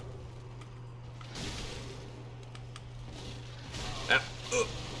 Ah.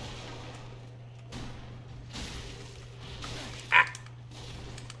 Ah.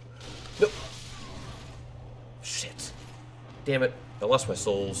 No. Shit. Damn it. I lost my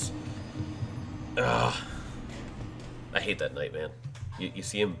souls. Ah. I hate that knight, man. You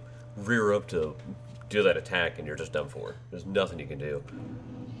see him rear up to do that attack and you're just done for. There's nothing you can do.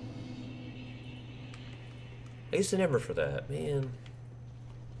 I used an ember for that, man.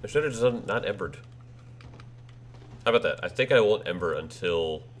 I should have just done not embered. How about that? I think I won't ember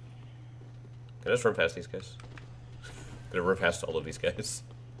until... Can I just run past these guys? Can I run past all of these guys?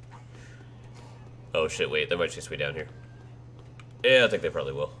 Oh shit, wait, they might chase me down here. Yeah, I think they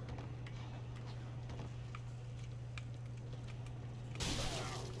probably will.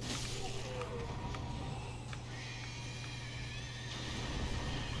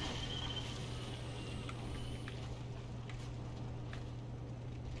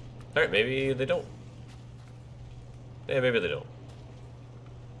 Alright, maybe they don't. Yeah, maybe they don't.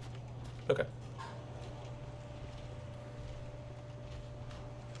 Okay.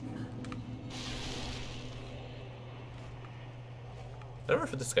 I don't know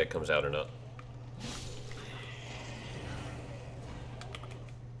if this guy comes out or not.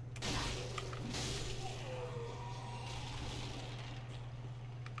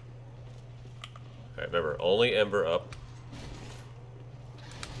 Alright, remember, only Ember up.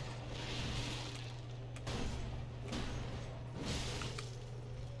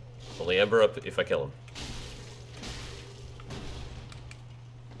 Only Ember up if I kill him.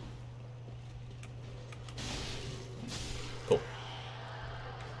 Cool.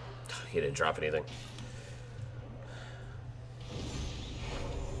 He didn't drop anything.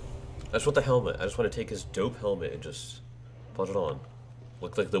 I just want the helmet. I just want to take his dope helmet and just put it on.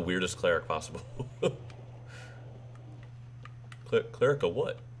 Look like the weirdest cleric possible. Cleric of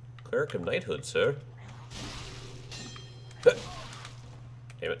what? Cleric of knighthood, sir.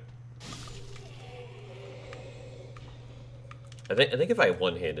 Damn it. I think if I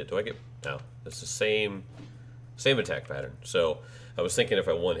one-handed, do I get... No, it's the same attack pattern. So I was thinking if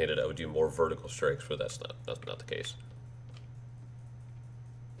I one-handed, I would do more vertical strikes, but that's not the case.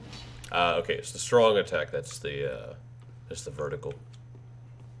 Okay, it's the strong attack. That's the vertical.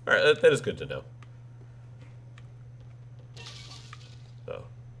 All right, that is good to know. Oh,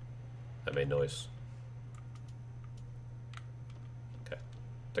 that made noise. Okay,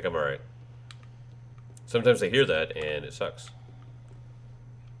 I think I'm all right. Sometimes I hear that and it sucks.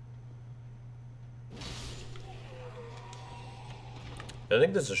 I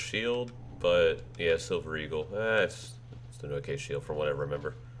think there's a shield, but yeah, Silver Eagle. It's an okay shield from what I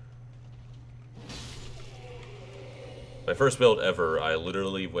remember. My first build ever, I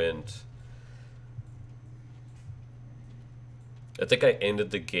literally went... I think I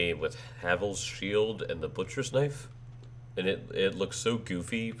ended the game with Havel's shield and the Butcher's knife. And it looked so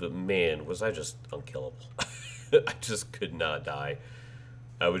goofy, but man, was I just unkillable. I just could not die.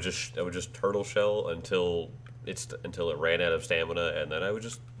 I would just turtle shell until it ran out of stamina, and then I would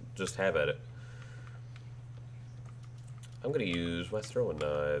just have at it. I'm gonna use my throwing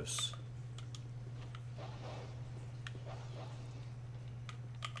knives.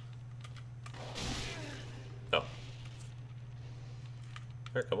 Oh.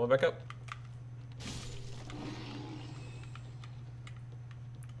 Here, come on back up.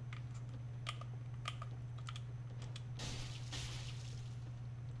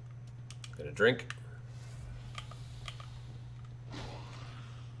 Gonna drink.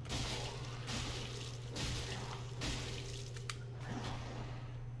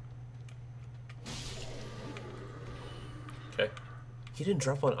 Okay. You didn't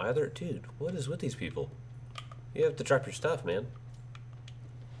drop one either? Dude, what is with these people? You have to drop your stuff, man.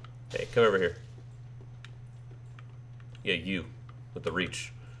 Hey, come over here. Yeah, you. With the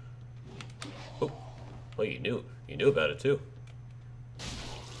reach. Oh. Well, you knew about it, too.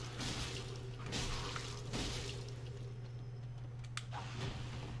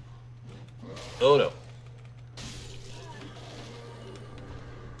 Oh, no.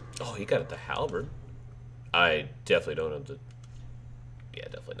 Oh, he got it the halberd. I definitely don't have the... Yeah,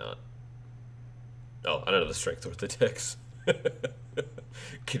 definitely not. Oh, I don't know the strength with the dex.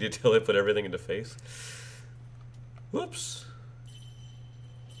 Can you tell I put everything into face? Whoops.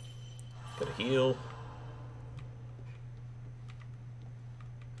 Gotta heal.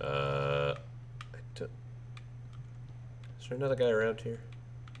 Is there another guy around here?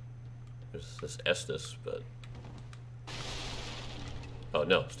 There's this Estus, but... Oh,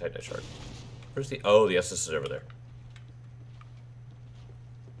 no, it's Titanite Shard. Where's the... Oh, the Estus is over there.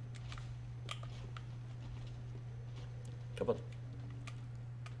 Come on.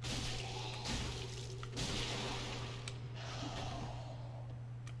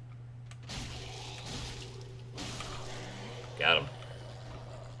 Got him.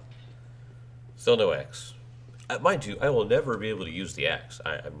 Still no axe. Mind you, I will never be able to use the axe.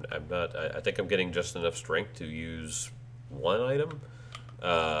 I'm not. I think I'm getting just enough strength to use one item.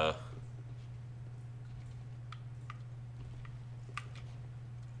 Oh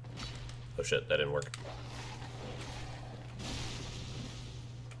shit, that didn't work.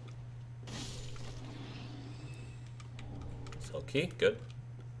 Sell key, good.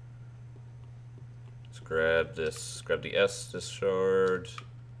 Let's grab this. Grab the Estus shard.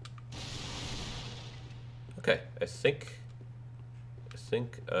 Okay, I think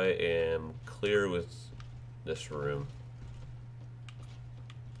I am clear with this room.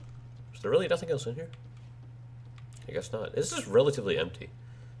 Is there really nothing else in here? I guess not. This is relatively empty.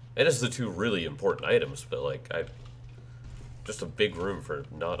 It is the two really important items, but like just a big room for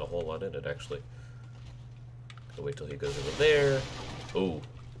not a whole lot in it actually. I'll wait till he goes over there. Ooh.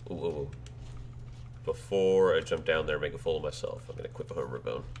 Ooh, ooh, ooh. Before I jump down there and make a fool of myself, I'm going to equip a Homeward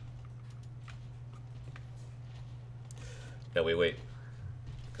Bone. Now wait.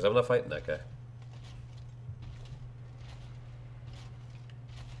 Because I'm not fighting that guy.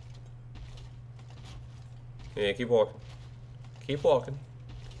 Yeah, keep walking. Keep walking.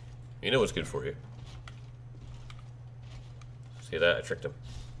 You know what's good for you. See that? I tricked him.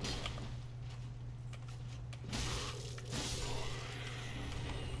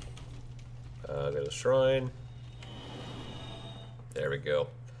 Go to the shrine. There we go.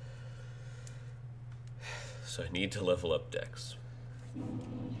 So I need to level up Dex.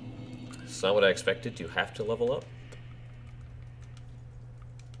 It's not what I expected to have to level up.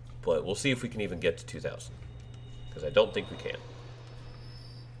 But we'll see if we can even get to 2,000. Because I don't think we can.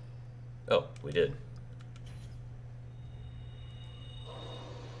 Oh, we did.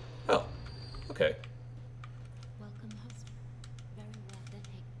 Oh, okay. Welcome, husband. Very well then.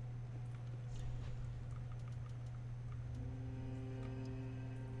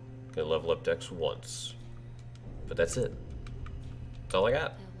 Gonna level up Dex once. But that's it. That's all I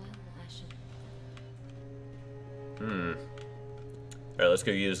got. Farewell, Ashen. Alright, let's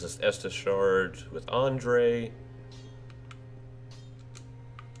go use this Estus Shard with Andre.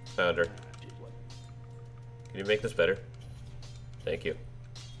 Found her. Can you make this better? Thank you.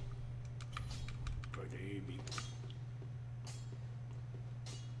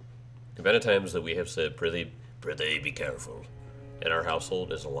 The amount of times that we have said, Prithee, be careful, in our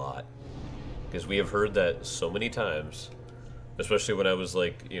household is a lot. Because we have heard that so many times, especially when I was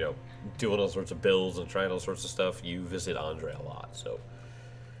like, you know, doing all sorts of builds and trying all sorts of stuff. You visit Andre a lot, so.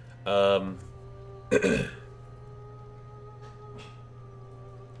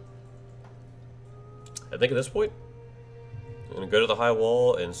 I think at this point, I'm gonna go to the high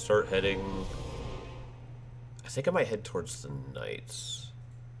wall and start heading. I think I might head towards the Knights.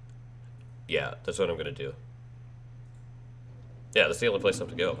 Yeah, that's what I'm gonna do. Yeah, that's the only place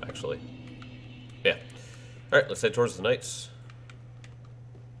left to go, actually. Yeah. Alright, let's head towards the Knights.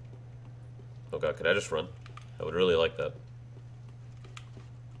 Oh god, could I just run? I would really like that.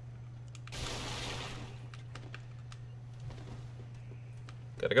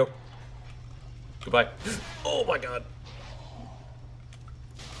 Gotta go. Goodbye. Oh my god.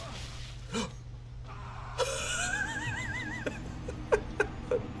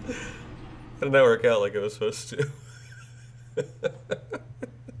 How did that work out like it was supposed to?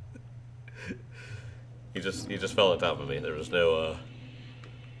 He just fell on top of me. There was no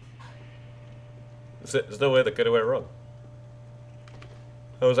there's no way that could have went wrong.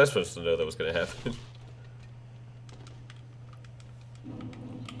 How was I supposed to know that was gonna happen?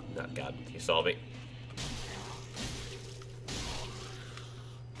 Oh god, he saw me.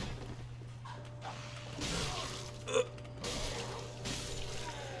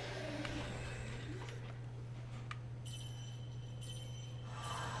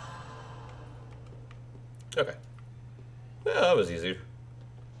 Okay. Yeah, that was easier.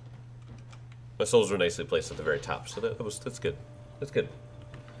 My souls were nicely placed at the very top, so that's good. That's good.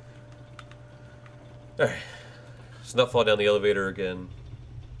 Alright. Let's not fall down the elevator again.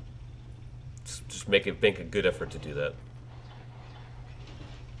 Just make a good effort to do that.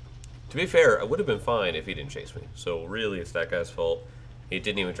 To be fair, I would have been fine if he didn't chase me. So really, it's that guy's fault. He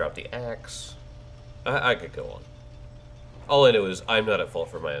didn't even drop the axe. I could go on. All I know is I'm not at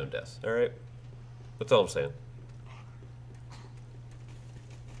fault for my own death. Alright? That's all I'm saying.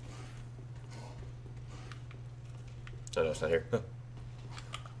 Oh no, it's not here. Huh.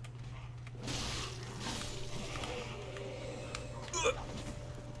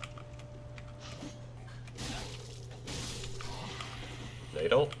 No, you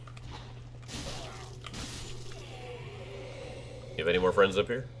don't. You have any more friends up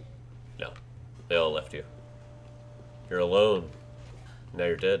here? No. They all left you. You're alone. Now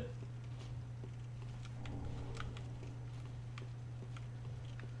you're dead.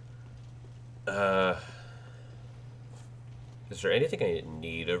 Is there anything I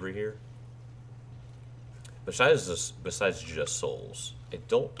need over here? Besides just souls? I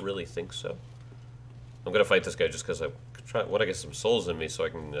don't really think so. I'm gonna fight this guy just because I want to get some souls in me so I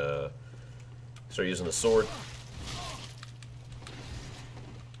can start using the sword.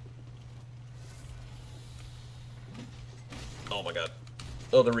 Oh my god.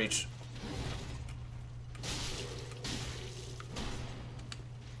 Oh, the reach.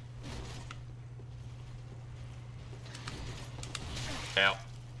 Ow.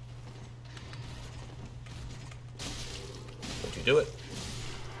 Don't you do it.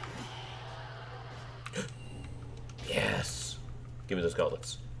 Yes. Give me those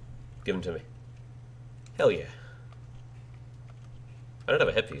gauntlets. Give them to me. Hell yeah. I don't have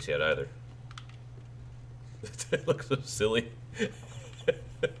a headpiece yet either. It looks so silly.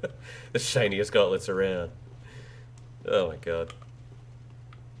 The shiniest gauntlets around. Oh my god.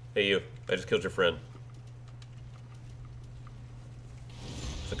 Hey you, I just killed your friend.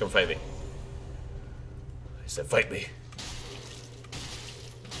 So come fight me. I said fight me.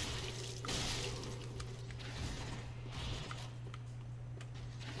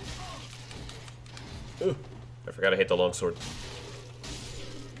 Ooh, I forgot I hate the longsword.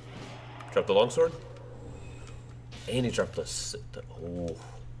 Drop the longsword? And he dropped oh,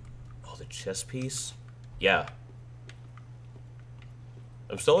 the chest piece? Yeah.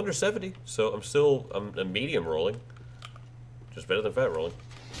 I'm still under 70, so I'm a medium rolling. Just better than fat rolling.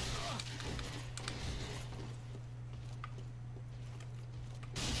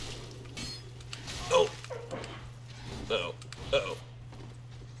 Oh! Uh-oh. Uh-oh.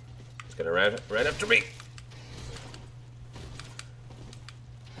 He's gonna right after me!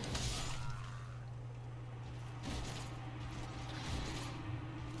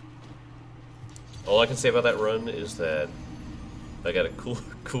 All I can say about that run is that I got a cool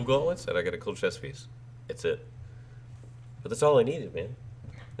gauntlets and I got a cool chest piece. That's it. But that's all I needed, man.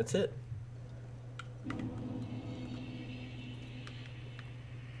 That's it. I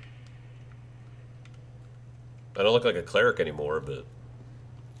don't look like a cleric anymore, but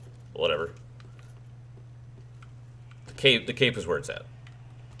whatever. The cape is where it's at.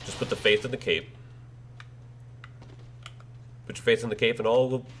 Just put the faith in the cape. Put your faith in the cape and all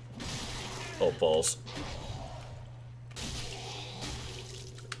the... Oh, balls.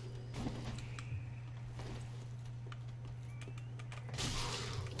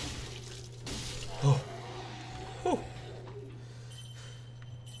 Oh. Oh.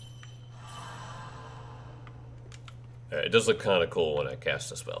 It does look kind of cool when I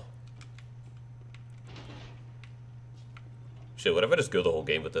cast a spell. Shit, what if I just go the whole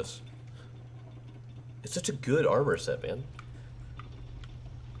game with this? It's such a good armor set, man.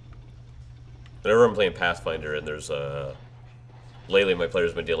 Whenever I'm playing Pathfinder and there's lately my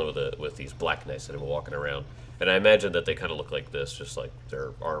players have been dealing with these black knights that have been walking around, and I imagine that they kind of look like this, just like their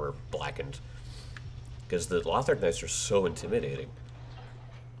armor blackened, because the Lothric knights are so intimidating.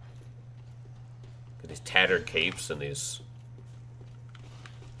 Got these tattered capes and these.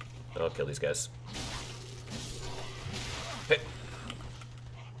 I'll kill these guys. Hey.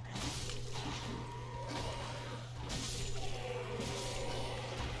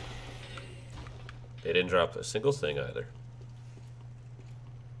 They didn't drop a single thing either.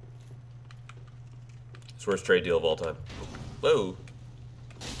 It's the worst trade deal of all time. Whoa.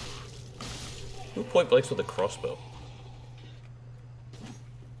 Who point blanks with a crossbow?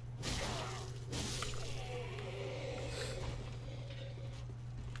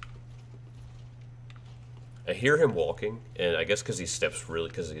 I hear him walking, and I guess because he steps really,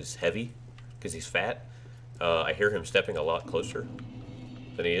 because he's heavy, because he's fat, I hear him stepping a lot closer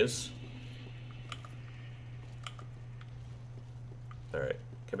than he is. Alright,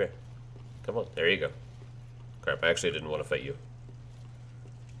 come here. Come on, there you go. Crap, I actually didn't want to fight you.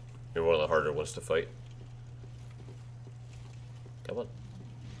 You're one of the harder ones to fight. Come on.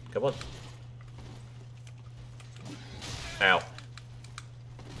 Come on. Ow.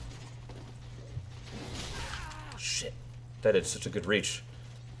 Shit. That is such a good reach.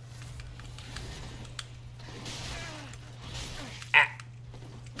 Ah.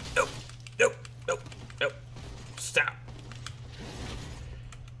 Nope. Nope. Nope. Nope. Stop.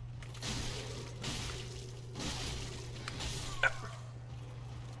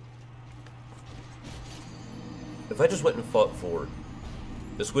 If I just went and fought forward,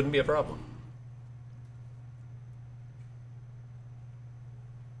 this wouldn't be a problem.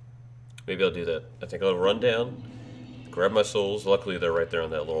 Maybe I'll do that. I think I'll run down, grab my souls. Luckily, they're right there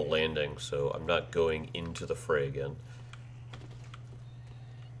on that little landing, so I'm not going into the fray again.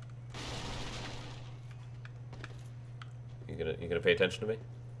 You gonna pay attention to me?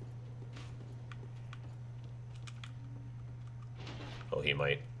 Oh, he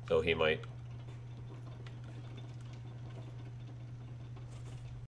might. Oh, he might.